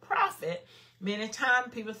was a prophet, many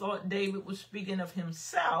times people thought David was speaking of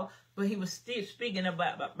himself, but he was still speaking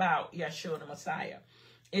about Yeshua the Messiah.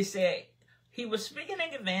 It said he was speaking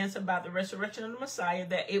in advance about the resurrection of the Messiah,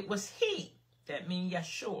 that it was he, that means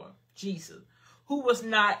Yeshua, Jesus, who was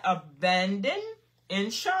not abandoned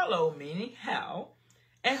in Shiloh, meaning hell,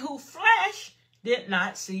 and whose flesh did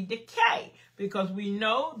not see decay. Because we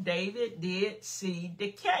know David did see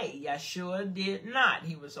decay. Yeshua did not.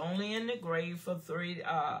 He was only in the grave for 3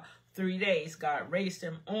 days. God raised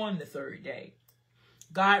him on the 3rd day.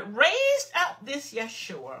 God raised up this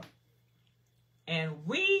Yeshua, and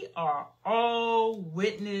we are all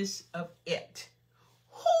witness of it.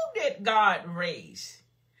 Who did God raise?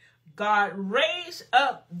 God raised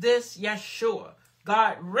up this Yeshua.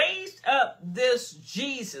 God raised up this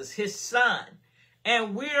Jesus, his son.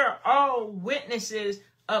 And we're all witnesses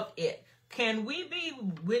of it. Can we be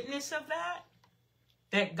witness of that?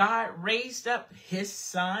 That God raised up his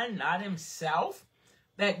son, not himself?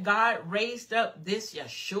 That God raised up this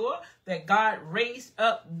Yeshua? That God raised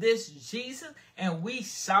up this Jesus? And we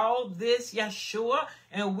saw this Yeshua?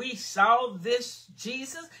 And we saw this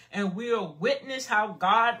Jesus? And we'll witness how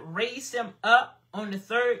God raised him up on the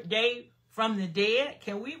 3rd day from the dead?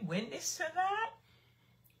 Can we witness to that?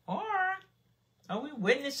 Or are we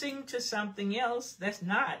witnessing to something else that's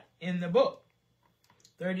not in the book?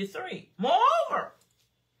 33. Moreover,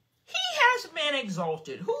 he has been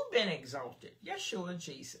exalted. Who been exalted? Yeshua,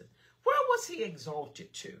 Jesus. Where was he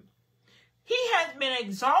exalted to? He has been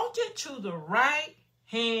exalted to the right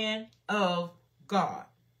hand of God.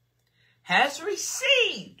 Has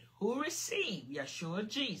received. Who received? Yeshua,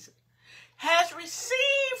 Jesus. Has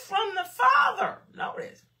received from the Father.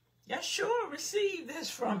 Notice, Yeshua received this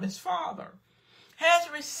from his Father.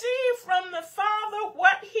 Has received from the Father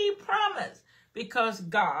what he promised, because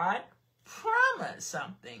God promised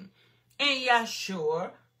something, and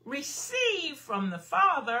Yeshua received from the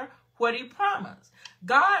Father what he promised.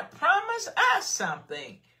 God promised us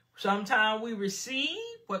something. Sometimes we receive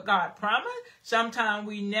what God promised. Sometimes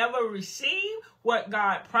we never receive what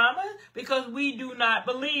God promised, because we do not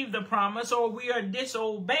believe the promise, or we are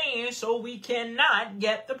disobeying, so we cannot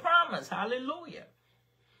get the promise. Hallelujah.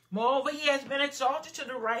 Moreover, he has been exalted to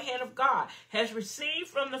the right hand of God, has received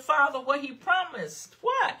from the Father what he promised.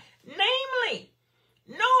 What? Namely,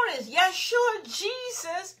 notice, Yeshua,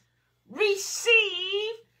 Jesus,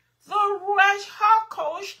 received the Ruach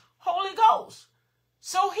HaKodesh, Holy Ghost.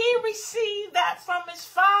 So he received that from his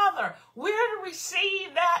Father. We're to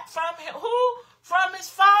receive that from him. Who? From his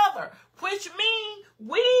Father. Which means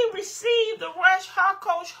we receive the Ruach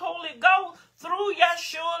HaKodesh, Holy Ghost, through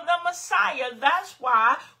Yeshua the Messiah. That's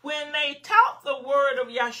why when they taught the word of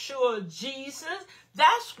Yeshua, Jesus,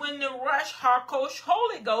 that's when the Ruach HaKodesh,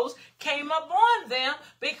 Holy Ghost, came upon them,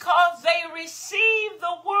 because they received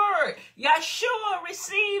the word. Yeshua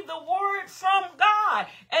received the word from God.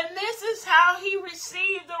 And this is how he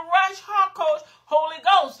received the Ruach HaKodesh, Holy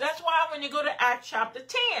Ghost. That's why when you go to Acts chapter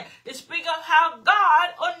 10, it speaks of how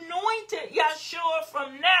God anointed Yeshua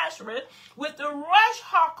from Nazareth with the Ruach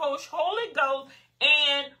HaKodesh, Holy Ghost,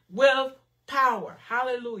 and with power.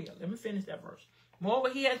 Hallelujah. Let me finish that verse. Moreover,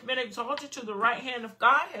 he has been exalted to the right hand of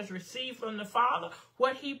God, has received from the Father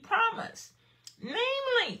what he promised.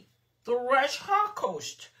 Namely, the Rush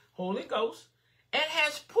Harkost, Holy Ghost, and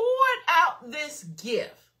has poured out this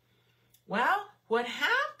gift. Well, what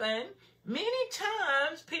happened, many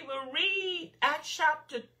times people read Acts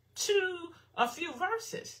chapter 2, a few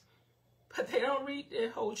verses, but they don't read the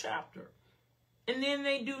whole chapter. And then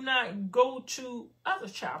they do not go to other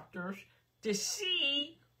chapters to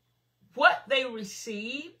see what they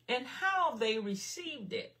received and how they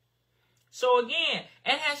received it. So again,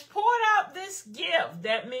 and has poured out this gift,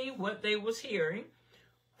 that means what they was hearing,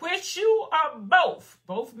 which you are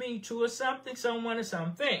both mean two or something, someone or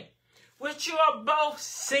something, which you are both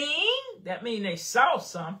seeing, that means they saw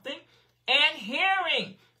something, and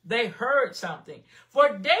hearing, they heard something.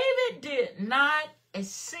 For David did not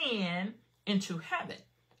ascend into heaven.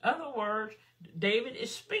 In other words, David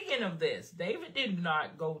is speaking of this. David did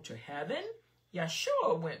not go to heaven.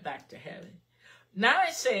 Yeshua went back to heaven. Now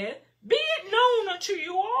it said, be it known unto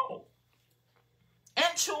you all,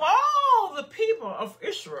 and to all the people of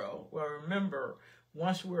Israel. Well, remember,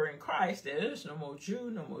 once we're in Christ, there is no more Jew,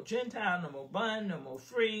 no more Gentile, no more bond, no more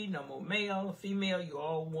free, no more male or female. You're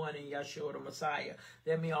all one in Yeshua the Messiah.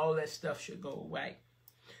 That means all that stuff should go away.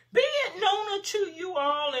 Be it known unto you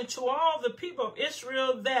all and to all the people of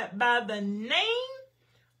Israel that by the name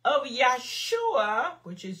of Yeshua,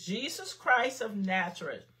 which is Jesus Christ of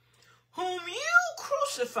Nazareth, whom you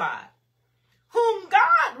crucified, whom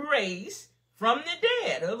God raised from the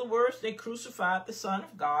dead. In other words, they crucified the Son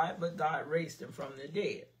of God, but God raised him from the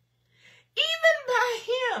dead. Even by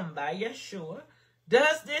him, by Yeshua,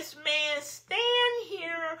 does this man stand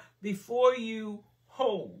here before you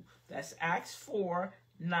whole. That's Acts 4,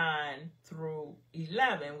 9 through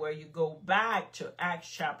 11, where you go back to Acts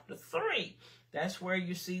chapter 3. That's where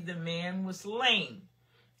you see the man was lame.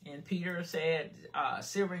 And Peter said,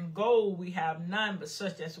 silver and gold we have none, but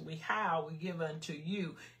such as we have we give unto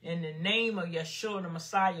you. In the name of Yeshua the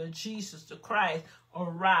Messiah, Jesus the Christ,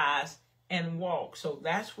 arise and walk. So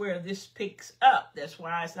that's where this picks up. That's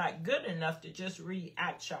why it's not good enough to just read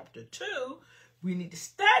Acts chapter 2. We need to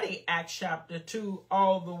study Acts chapter 2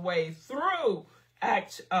 all the way through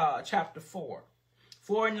Acts chapter 4,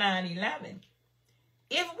 4, 9, 11.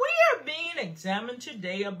 If we are being examined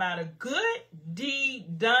today about a good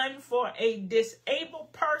deed done for a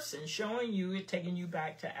disabled person, showing you it, taking you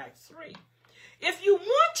back to Acts 3. If you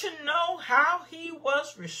want to know how he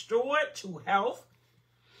was restored to health,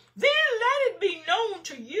 then let it be known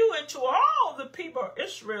to you and to all the people of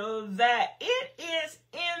Israel that it is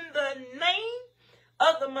in the name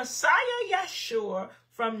of the Messiah Yeshua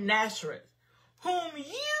from Nazareth, whom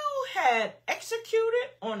you had executed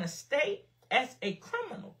on a stake as a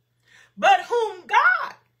criminal, but whom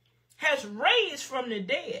God has raised from the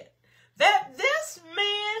dead, that this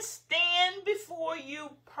man stand before you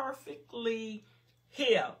perfectly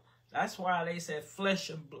healed. That's why they said flesh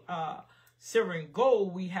and silver and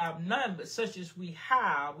gold we have none, but such as we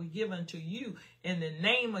have we give unto you. In the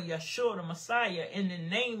name of Yeshua the Messiah, in the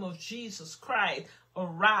name of Jesus Christ,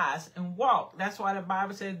 arise and walk. That's why the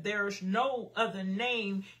Bible says there is no other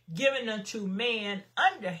name given unto man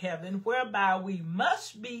under heaven whereby we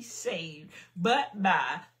must be saved, but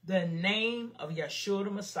by the name of Yeshua the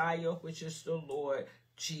Messiah, which is the Lord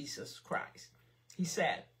Jesus Christ. He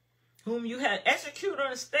said, whom you had executed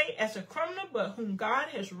on a stake as a criminal, but whom God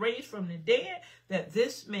has raised from the dead, that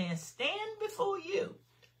this man stand before you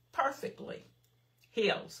perfectly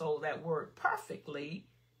healed. So that word perfectly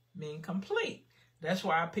means complete. That's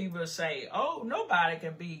why people say, oh, nobody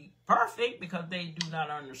can be perfect, because they do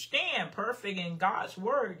not understand. Perfect in God's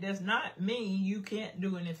word does not mean you can't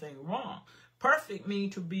do anything wrong. Perfect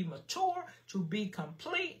means to be mature, to be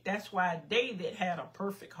complete. That's why David had a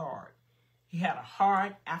perfect heart. He had a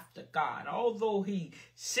heart after God. Although he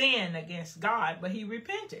sinned against God, but he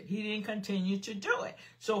repented. He didn't continue to do it.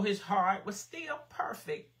 So his heart was still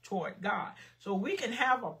perfect toward God. So we can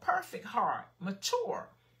have a perfect heart, mature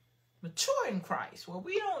in Christ. Well,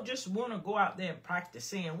 we don't just want to go out there and practice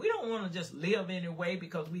sin. We don't want to just live anyway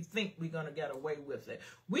because we think we're going to get away with it.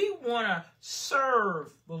 We want to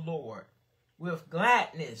serve the Lord with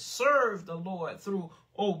gladness. Serve the Lord through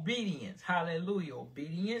obedience. Hallelujah.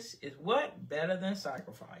 Obedience is what? Better than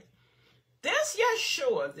sacrifice. This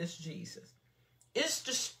Yeshua, this Jesus, is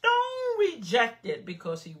the stone rejected,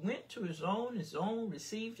 because he went to his own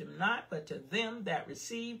received him not, but to them that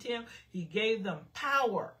received him, he gave them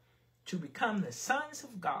power to become the sons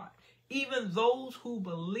of God, even those who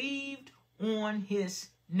believed on his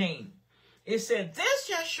name. It said,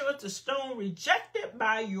 this Yeshua is the stone rejected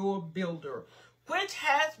by your builder, which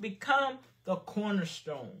has become the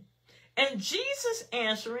cornerstone. And Jesus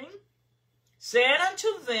answering said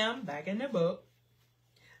unto them, back in the book,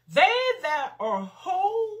 they that are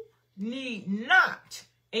whole need not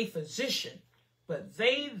a physician, but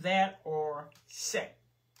they that are sick.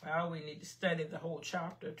 Well, we need to study the whole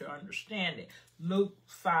chapter to understand it. Luke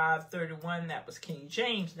 5:31, that was King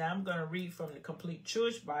James. Now I'm going to read from the Complete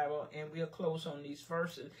Jewish Bible, and we'll close on these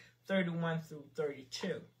verses 31 through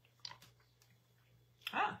 32.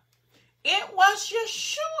 It was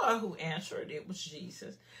Yeshua who answered. It was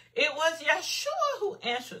Jesus. It was Yeshua who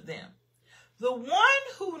answered them. The one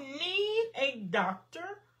who need a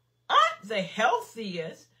doctor aren't the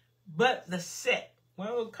healthiest, but the sick.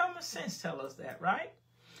 Well, common sense tells us that, right?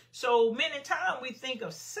 So many times we think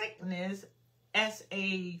of sickness as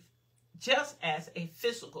just as a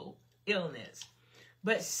physical illness.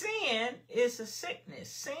 But sin is a sickness.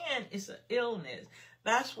 Sin is an illness.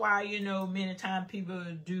 That's why, many times people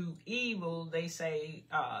do evil, they say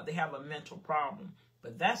they have a mental problem.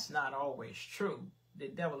 But that's not always true. The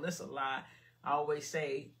devil is a lie. I always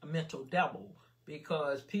say a mental devil,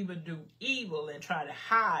 because people do evil and try to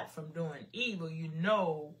hide from doing evil.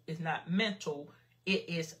 It's not mental. It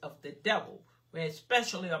is of the devil.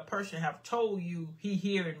 Especially a person have told you he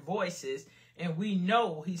hearing voices, and we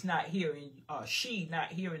know he's not hearing, she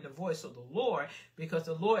not hearing the voice of the Lord, because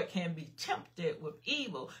the Lord can be tempted with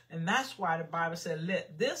evil. And that's why the Bible said,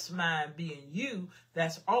 let this mind be in you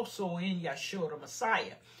that's also in Yeshua the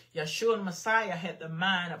Messiah. Yeshua the Messiah had the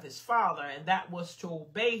mind of his Father, and that was to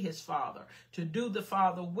obey his Father, to do the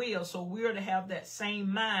Father's will. So we're to have that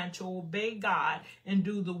same mind to obey God and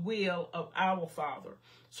do the will of our Father.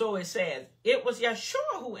 So it says, it was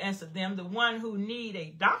Yeshua who answered them, the one who need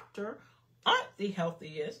a doctor aren't the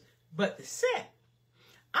healthiest, but the sick.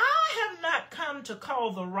 I have not come to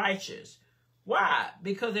call the righteous. Why?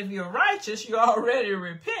 Because if you're righteous, you already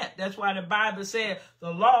repent. That's why the Bible said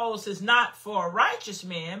the laws is not for righteous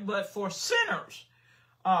men, but for sinners,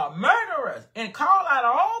 murderers, and call out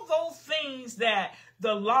all those things that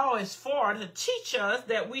the law is for, to teach us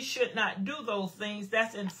that we should not do those things.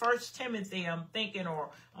 That's in 1 Timothy, I'm thinking, or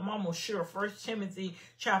I'm almost sure, 1 Timothy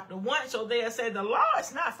chapter 1. So they say the law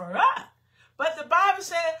is not for us. But the Bible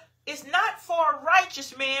said it's not for a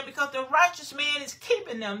righteous man, because the righteous man is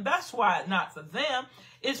keeping them. That's why it's not for them.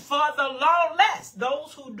 It's for the lawless,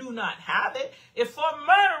 those who do not have it. It's for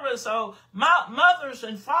murderers, so mothers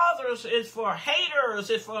and fathers. It's for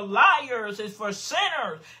haters. It's for liars. It's for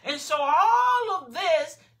sinners. And so all of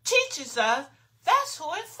this teaches us that's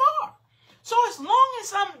who it's for. So as long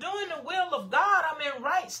as I'm doing the will of God, I'm in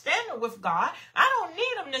right standing with God. I don't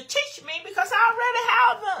need him to teach me, because I already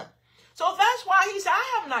have them. So that's why he said,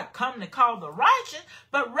 I have not come to call the righteous,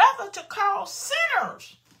 but rather to call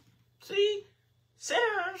sinners. See,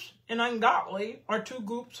 sinners and ungodly are two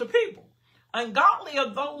groups of people. Ungodly are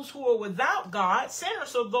those who are without God.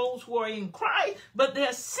 Sinners are those who are in Christ, but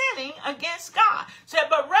they're sinning against God. Said,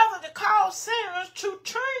 but rather to call sinners to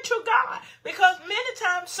turn to God, because many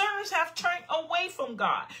times sinners have turned away from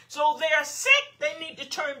God. So they are sick. They need to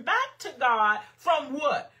turn back to God from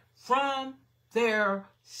what? From their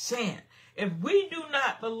sin. If we do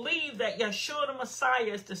not believe that Yeshua the Messiah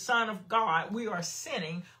is the Son of God, we are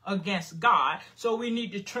sinning against God. So we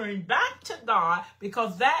need to turn back to God,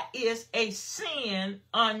 because that is a sin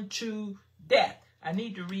unto death. I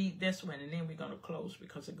need to read this one, and then we're going to close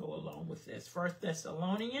because it go along with this. 1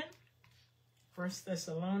 Thessalonians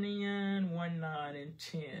 1:9 and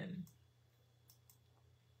 10.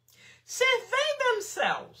 Since they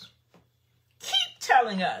themselves keep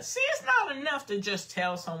telling us. See, it's not enough to just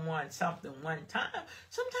tell someone something one time.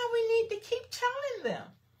 Sometimes we need to keep telling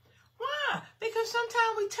them. Why? Because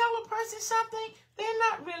sometimes we tell a person something, they're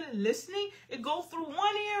not really listening. It goes through one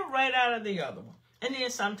ear right out of the other one. And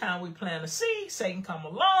then sometimes we plant a seed, Satan come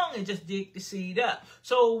along and just dig the seed up.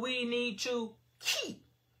 So we need to keep.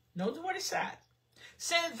 Notice what it says.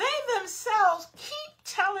 Since they themselves keep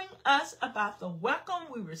telling us about the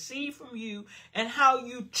welcome we receive from you and how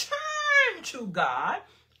you turn to God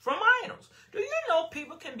from idols. Do you know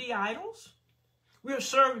people can be idols? We're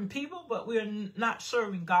serving people, but we're not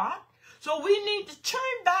serving God. So we need to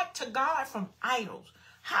turn back to God from idols.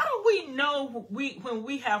 How do we know when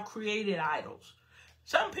we have created idols?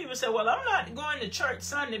 Some people say, well, I'm not going to church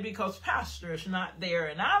Sunday because pastor is not there,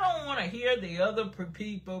 and I don't want to hear the other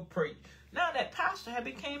people preach. Now that pastor has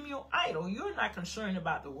become your idol. You're not concerned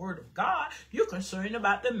about the word of God. You're concerned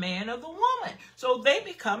about the man or the woman. So they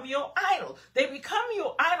become your idol. They become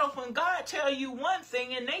your idol when God tells you one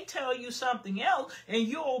thing and they tell you something else, and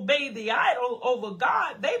you obey the idol over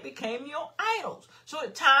God. They became your idols. So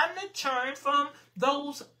it's time to turn from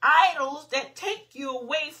those idols that take you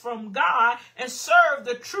away from God and serve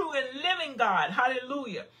the true and living God.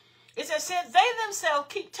 Hallelujah. It says, since they themselves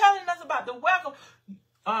keep telling us about the welcome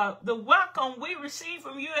the welcome we receive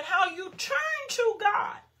from you and how you turn to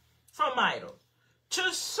God from idols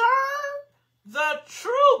to serve the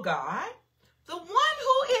true God, the one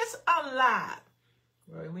who is alive.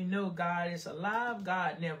 Well, we know God is alive.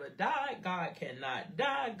 God never died. God cannot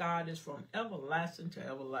die. God is from everlasting to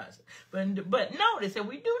everlasting. But notice that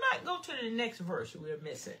we do not go to the next verse. We'll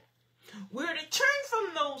miss it. We're to turn from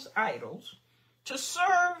those idols to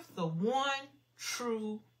serve the one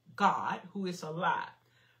true God who is alive.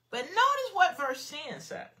 But notice what verse 10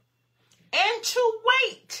 says. And to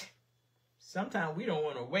wait. Sometimes we don't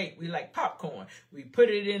want to wait. We like popcorn. We put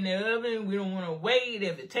it in the oven. We don't want to wait.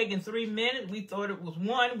 If it's taking 3 minutes, we thought it was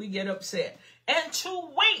 1, we get upset. And to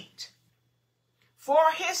wait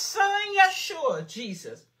for his son Yeshua,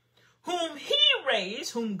 Jesus, whom he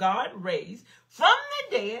raised, whom God raised from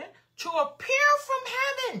the dead, to appear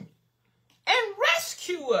from heaven and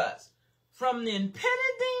rescue us from the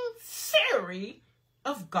impending fury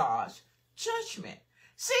of God's judgment.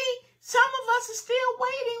 See, some of us are still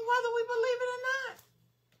waiting whether we believe it or not.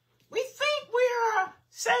 We think we are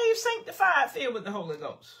saved, sanctified, filled with the Holy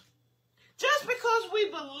Ghost. Just because we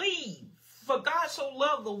believe, for God so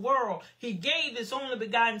loved the world, he gave his only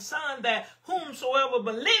begotten Son, that whomsoever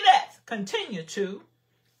believeth, continue to,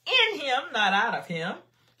 in him, not out of him,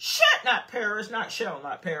 should not perish, not shall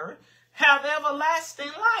not perish, have everlasting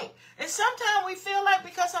life. And sometimes we feel like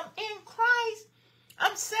because I'm in Christ,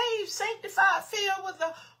 I'm saved, sanctified, filled with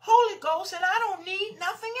the Holy Ghost, and I don't need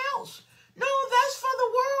nothing else. No, that's for the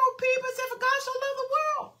world, people. It said, for God so loved the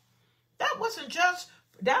world.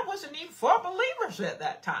 That wasn't even for believers at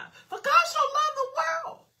that time. For God so loved the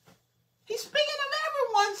world. He's speaking of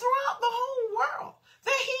everyone throughout the whole world.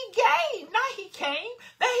 That he gave, not he came,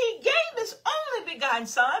 that he gave his only begotten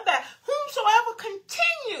Son, that whomsoever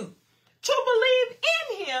continue to believe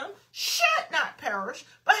in him should not perish,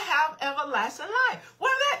 but have everlasting life.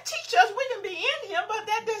 Well, that teaches us we can be in him, but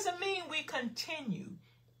that doesn't mean we continue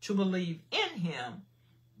to believe in him,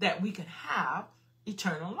 that we can have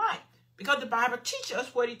eternal life. Because the Bible teaches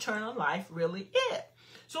us what eternal life really is.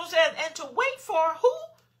 So it says, and to wait for who?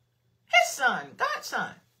 His Son, God's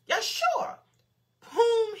Son, Yeshua,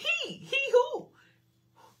 whom who?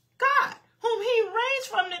 God, whom he raised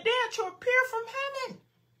from the dead to appear from heaven.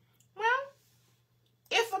 Well,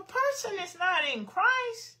 if a person is not in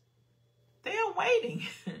Christ, they're waiting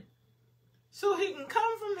so he can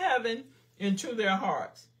come from heaven into their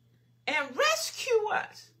hearts and rescue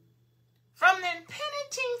us from the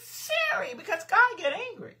impending fury, because God get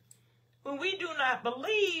angry when we do not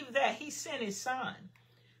believe that he sent his Son.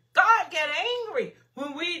 God get angry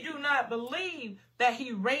when we do not believe that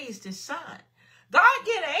he raised his Son. God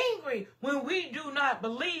get angry when we do not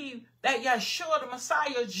believe that Yeshua, the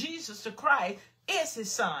Messiah, Jesus the Christ, is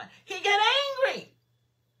his Son. He get angry.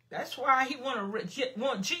 That's why he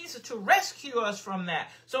want Jesus to rescue us from that.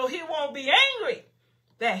 So he won't be angry.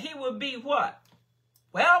 That he will be what?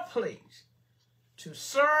 Well pleased to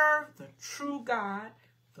serve the true God,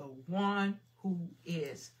 the one who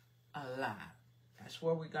is alive. That's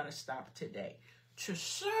where we're going to stop today. To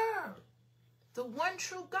serve the one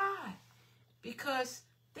true God. Because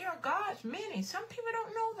there are gods many. Some people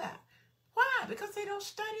don't know that. Why? Because they don't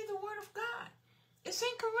study the word of God. It's in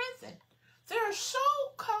Corinthians. There are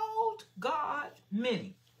so-called gods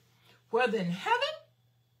many, whether in heaven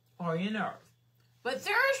or in earth. But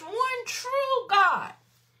there's one true God.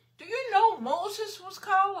 Do you know Moses was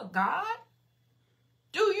called a God?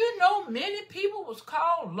 Do you know many people was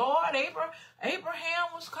called Lord? Abraham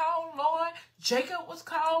was called Lord. Jacob was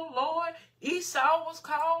called Lord. Esau was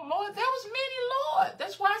called Lord. There was many Lord.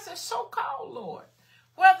 That's why it says so-called Lord.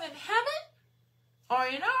 Whether in heaven or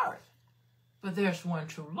in earth. But there's one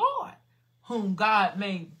true Lord, whom God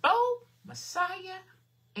made both Messiah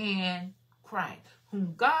and Christ.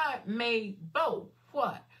 Whom God made both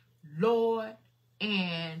what? Lord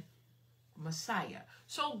and Messiah.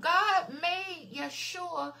 So God made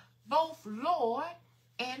Yeshua both Lord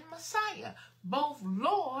and Messiah, both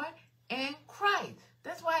Lord and Christ.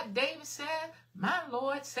 That's why David said, my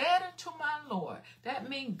Lord said unto my Lord. That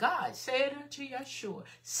means God said unto Yeshua,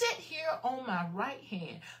 sit here on my right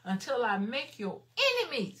hand until I make your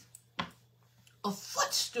enemies a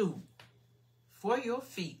footstool for your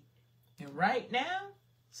feet. And right now,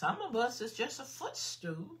 some of us is just a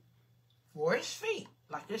footstool for his feet.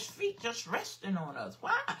 Like his feet just resting on us.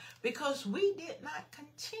 Why? Because we did not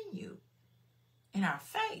continue in our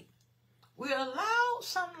faith. We allowed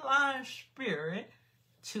some lying spirit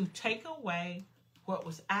to take away what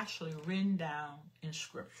was actually written down in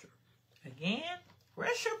Scripture. Again,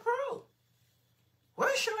 where's your proof?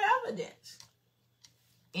 Where's your evidence?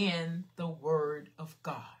 In the Word of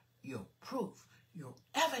God. Your proof Your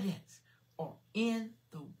evidence are in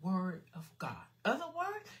the word of God. Other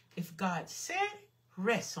words, if God said it,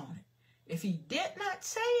 rest on it. If he did not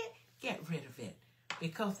say it, get rid of it.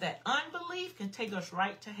 Because that unbelief can take us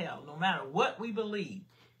right to hell, no matter what we believe.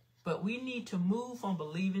 But we need to move from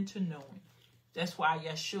believing to knowing. That's why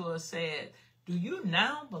Yeshua said, do you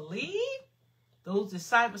now believe? Those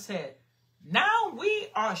disciples said, now we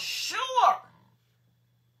are sure.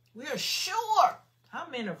 We are sure. How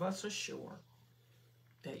many of us are sure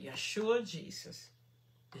that Yeshua Jesus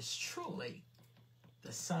is truly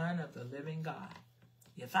the Son of the living God?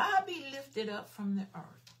 If I be lifted up from the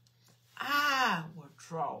earth, I will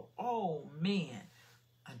draw all men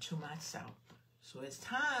unto myself. So it's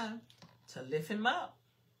time to lift him up.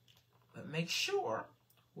 But make sure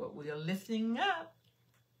what we are lifting up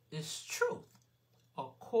is truth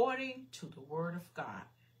according to the word of God.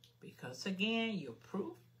 Because again, your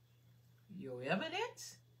proof, your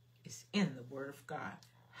evidence is in the word of God.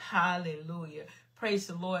 Hallelujah. Praise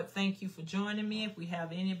the Lord. Thank you for joining me. If we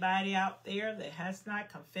have anybody out there that has not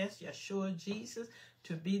confessed Yeshua Jesus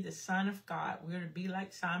to be the Son of God, we're to be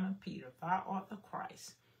like Simon Peter. Thou art the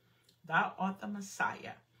Christ. Thou art the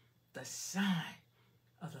Messiah, the Son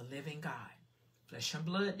of the living God. Flesh and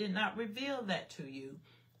blood did not reveal that to you.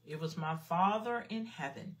 It was my Father in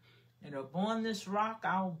heaven. And upon this rock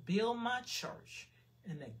I'll build my church,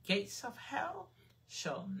 and the gates of hell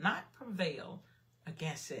shall not prevail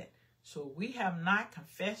against it. So we have not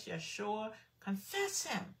confessed Yeshua. Confess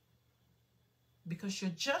him. Because you're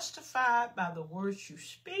justified by the words you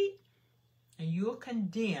speak, and you're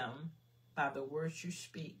condemned by the words you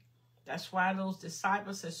speak. That's why those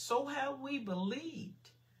disciples said, so have we believed,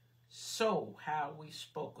 so have we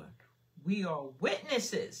spoken. We are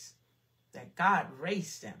witnesses that God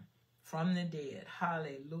raised them from the dead.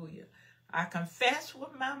 Hallelujah. I confess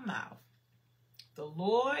with my mouth the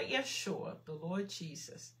Lord Yeshua, the Lord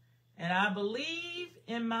Jesus, and I believe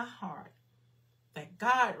in my heart that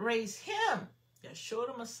God raised him, Yeshua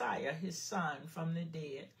the Messiah, his Son, from the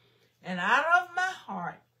dead. And out of my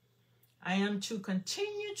heart, I am to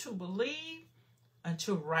continue to believe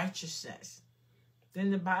unto righteousness.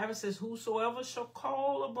 Then the Bible says, whosoever shall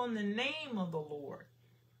call upon the name of the Lord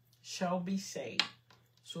shall be saved.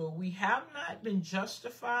 So we have not been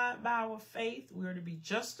justified by our faith. We are to be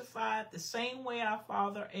justified the same way our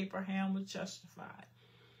father Abraham was justified.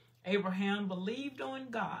 Abraham believed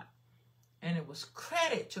on God, and it was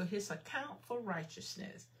credit to his account for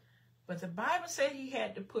righteousness. But the Bible said he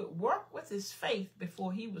had to put work with his faith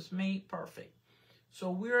before he was made perfect.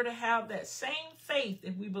 So we're to have that same faith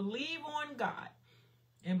if we believe on God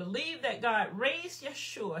and believe that God raised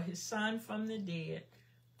Yeshua, his Son, from the dead.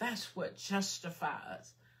 That's what justifies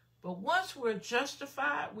us. But once we're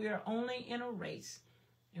justified, we are only in a race.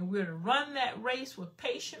 And we're to run that race with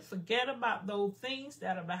patience, forget about those things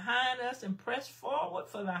that are behind us, and press forward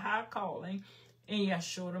for the high calling in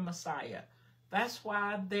Yeshua the Messiah. That's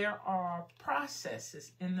why there are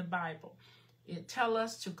processes in the Bible. It tells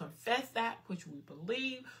us to confess that which we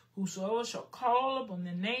believe. Whosoever shall call upon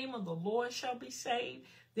the name of the Lord shall be saved.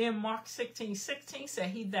 Then Mark 16:16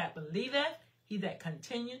 said, he that believeth, he that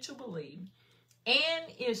continue to believe, and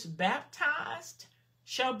is baptized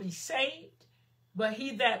shall be saved. But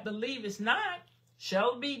he that believeth not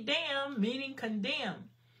shall be damned, meaning condemned.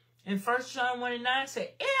 And 1 John 1:9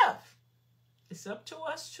 said, if, it's up to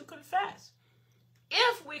us to confess.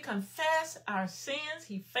 If we confess our sins,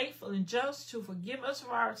 he's faithful and just to forgive us of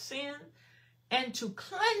our sins and to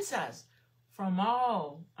cleanse us from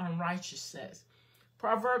all unrighteousness.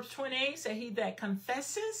 Proverbs 28 said, he that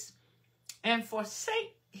confesses and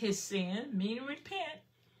forsake his sin, meaning repent,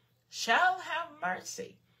 shall have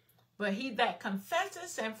mercy. But he that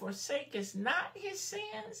confesses and forsakes not his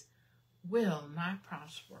sins will not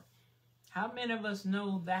prosper. How many of us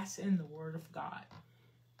know that's in the Word of God?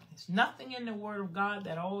 There's nothing in the Word of God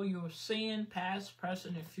that all your sin, past,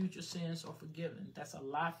 present, and future sins are forgiven. That's a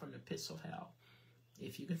lie from the pits of hell.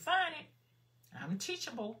 If you can find it, I'm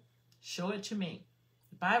teachable. Show it to me.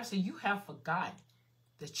 The Bible says you have forgotten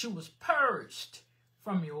that you was purged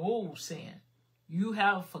from your old sin. You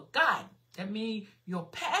have forgotten. That means your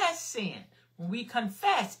past sin. When we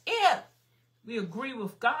confess, if we agree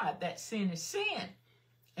with God that sin is sin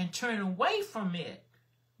and turn away from it,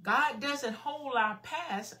 God doesn't hold our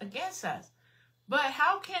past against us. But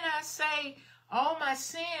how can I say all my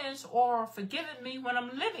sins are forgiven me when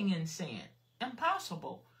I'm living in sin?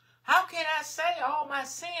 Impossible. How can I say all my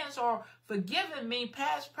sins are forgiven me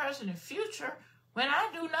past, present, and future when I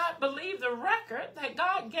do not believe the record that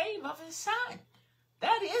God gave of his Son?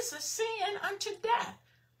 That is a sin unto death.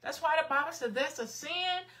 That's why the Bible says there's a sin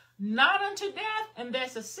not unto death, and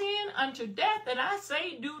there's a sin unto death, and I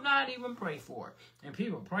say do not even pray for it. And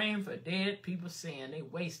people praying for dead people's sin, they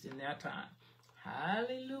wasting their time.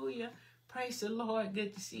 Hallelujah. Praise the Lord.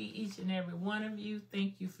 Good to see each and every one of you.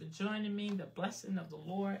 Thank you for joining me. The blessing of the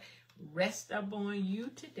Lord rest upon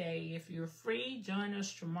you today. If you're free, join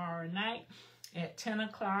us tomorrow night at 9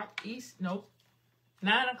 o'clock Eastern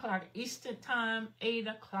Time, 8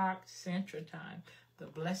 o'clock Central Time. The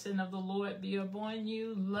blessing of the Lord be upon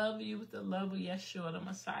you. Love you with the love of Yeshua, the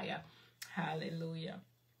Messiah. Hallelujah.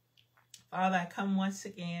 Father, I come once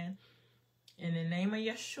again in the name of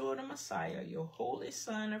Yeshua, the Messiah, your holy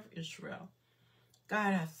Son of Israel.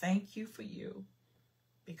 God, I thank you for you,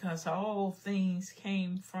 because all things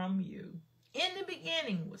came from you. In the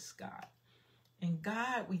beginning was God. And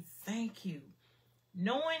God, we thank you.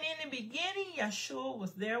 Knowing in the beginning, Yeshua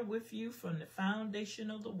was there with you from the foundation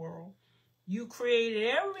of the world. You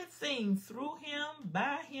created everything through him,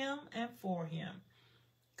 by him, and for him.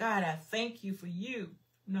 God, I thank you for you,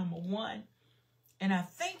 number one. And I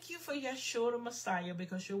thank you for Yeshua the Messiah,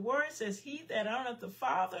 because your word says, he that honoreth the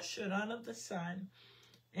Father should honor the Son.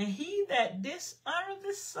 And he that dishonoreth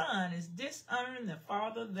the Son is dishonoring the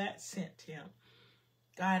Father that sent him.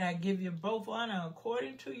 God, I give you both honor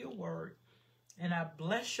according to your word. And I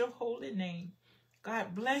bless your holy name.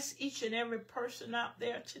 God, bless each and every person out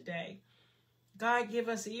there today. God, give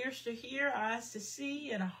us ears to hear, eyes to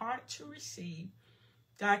see, and a heart to receive.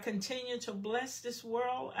 God, continue to bless this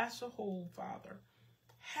world as a whole, Father.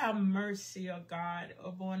 Have mercy, O God,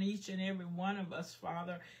 upon each and every one of us,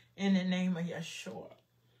 Father, in the name of Yeshua.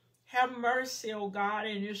 Have mercy, O God,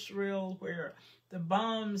 in Israel, where the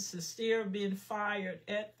bombs are still being fired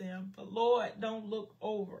at them. But Lord, don't look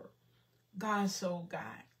over God's, oh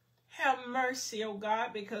God. Have mercy, oh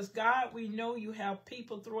God, because God, we know you have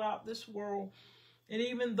people throughout this world. And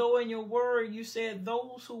even though in your word you said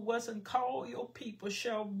those who wasn't called your people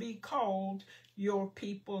shall be called your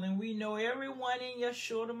people. And we know everyone in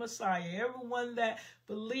Yeshua the Messiah, everyone that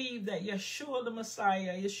believe that Yeshua the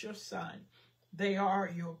Messiah is your son, they are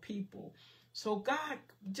your people. So God,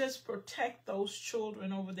 just protect those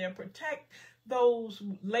children over there. Protect those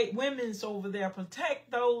late women's over there.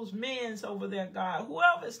 Protect those men's over there, God.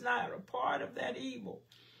 Whoever is not a part of that evil.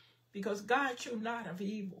 Because God, you're not of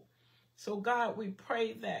evil. So God, we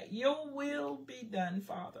pray that your will be done,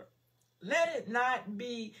 Father. Let it not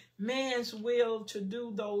be man's will to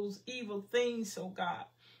do those evil things, oh God.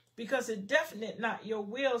 Because it's definitely not your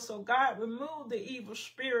will. So God, remove the evil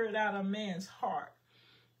spirit out of man's heart.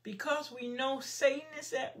 Because we know Satan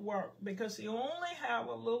is at work. Because he only have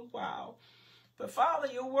a little while. But Father,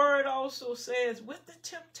 your word also says, with the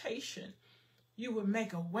temptation, you will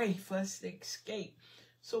make a way for us to escape.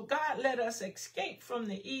 So God, let us escape from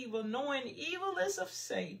the evil, knowing evil is of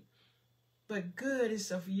Satan, but good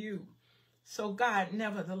is of you. So God,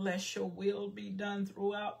 nevertheless, your will be done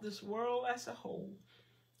throughout this world as a whole.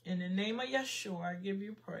 In the name of Yeshua, I give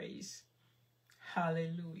you praise.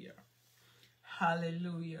 Hallelujah.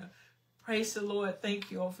 Hallelujah. Praise the Lord.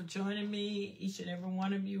 Thank you all for joining me. Each and every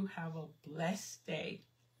one of you have a blessed day.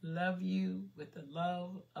 Love you with the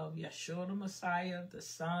love of Yeshua the Messiah, the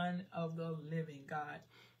Son of the living God.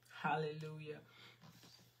 Hallelujah.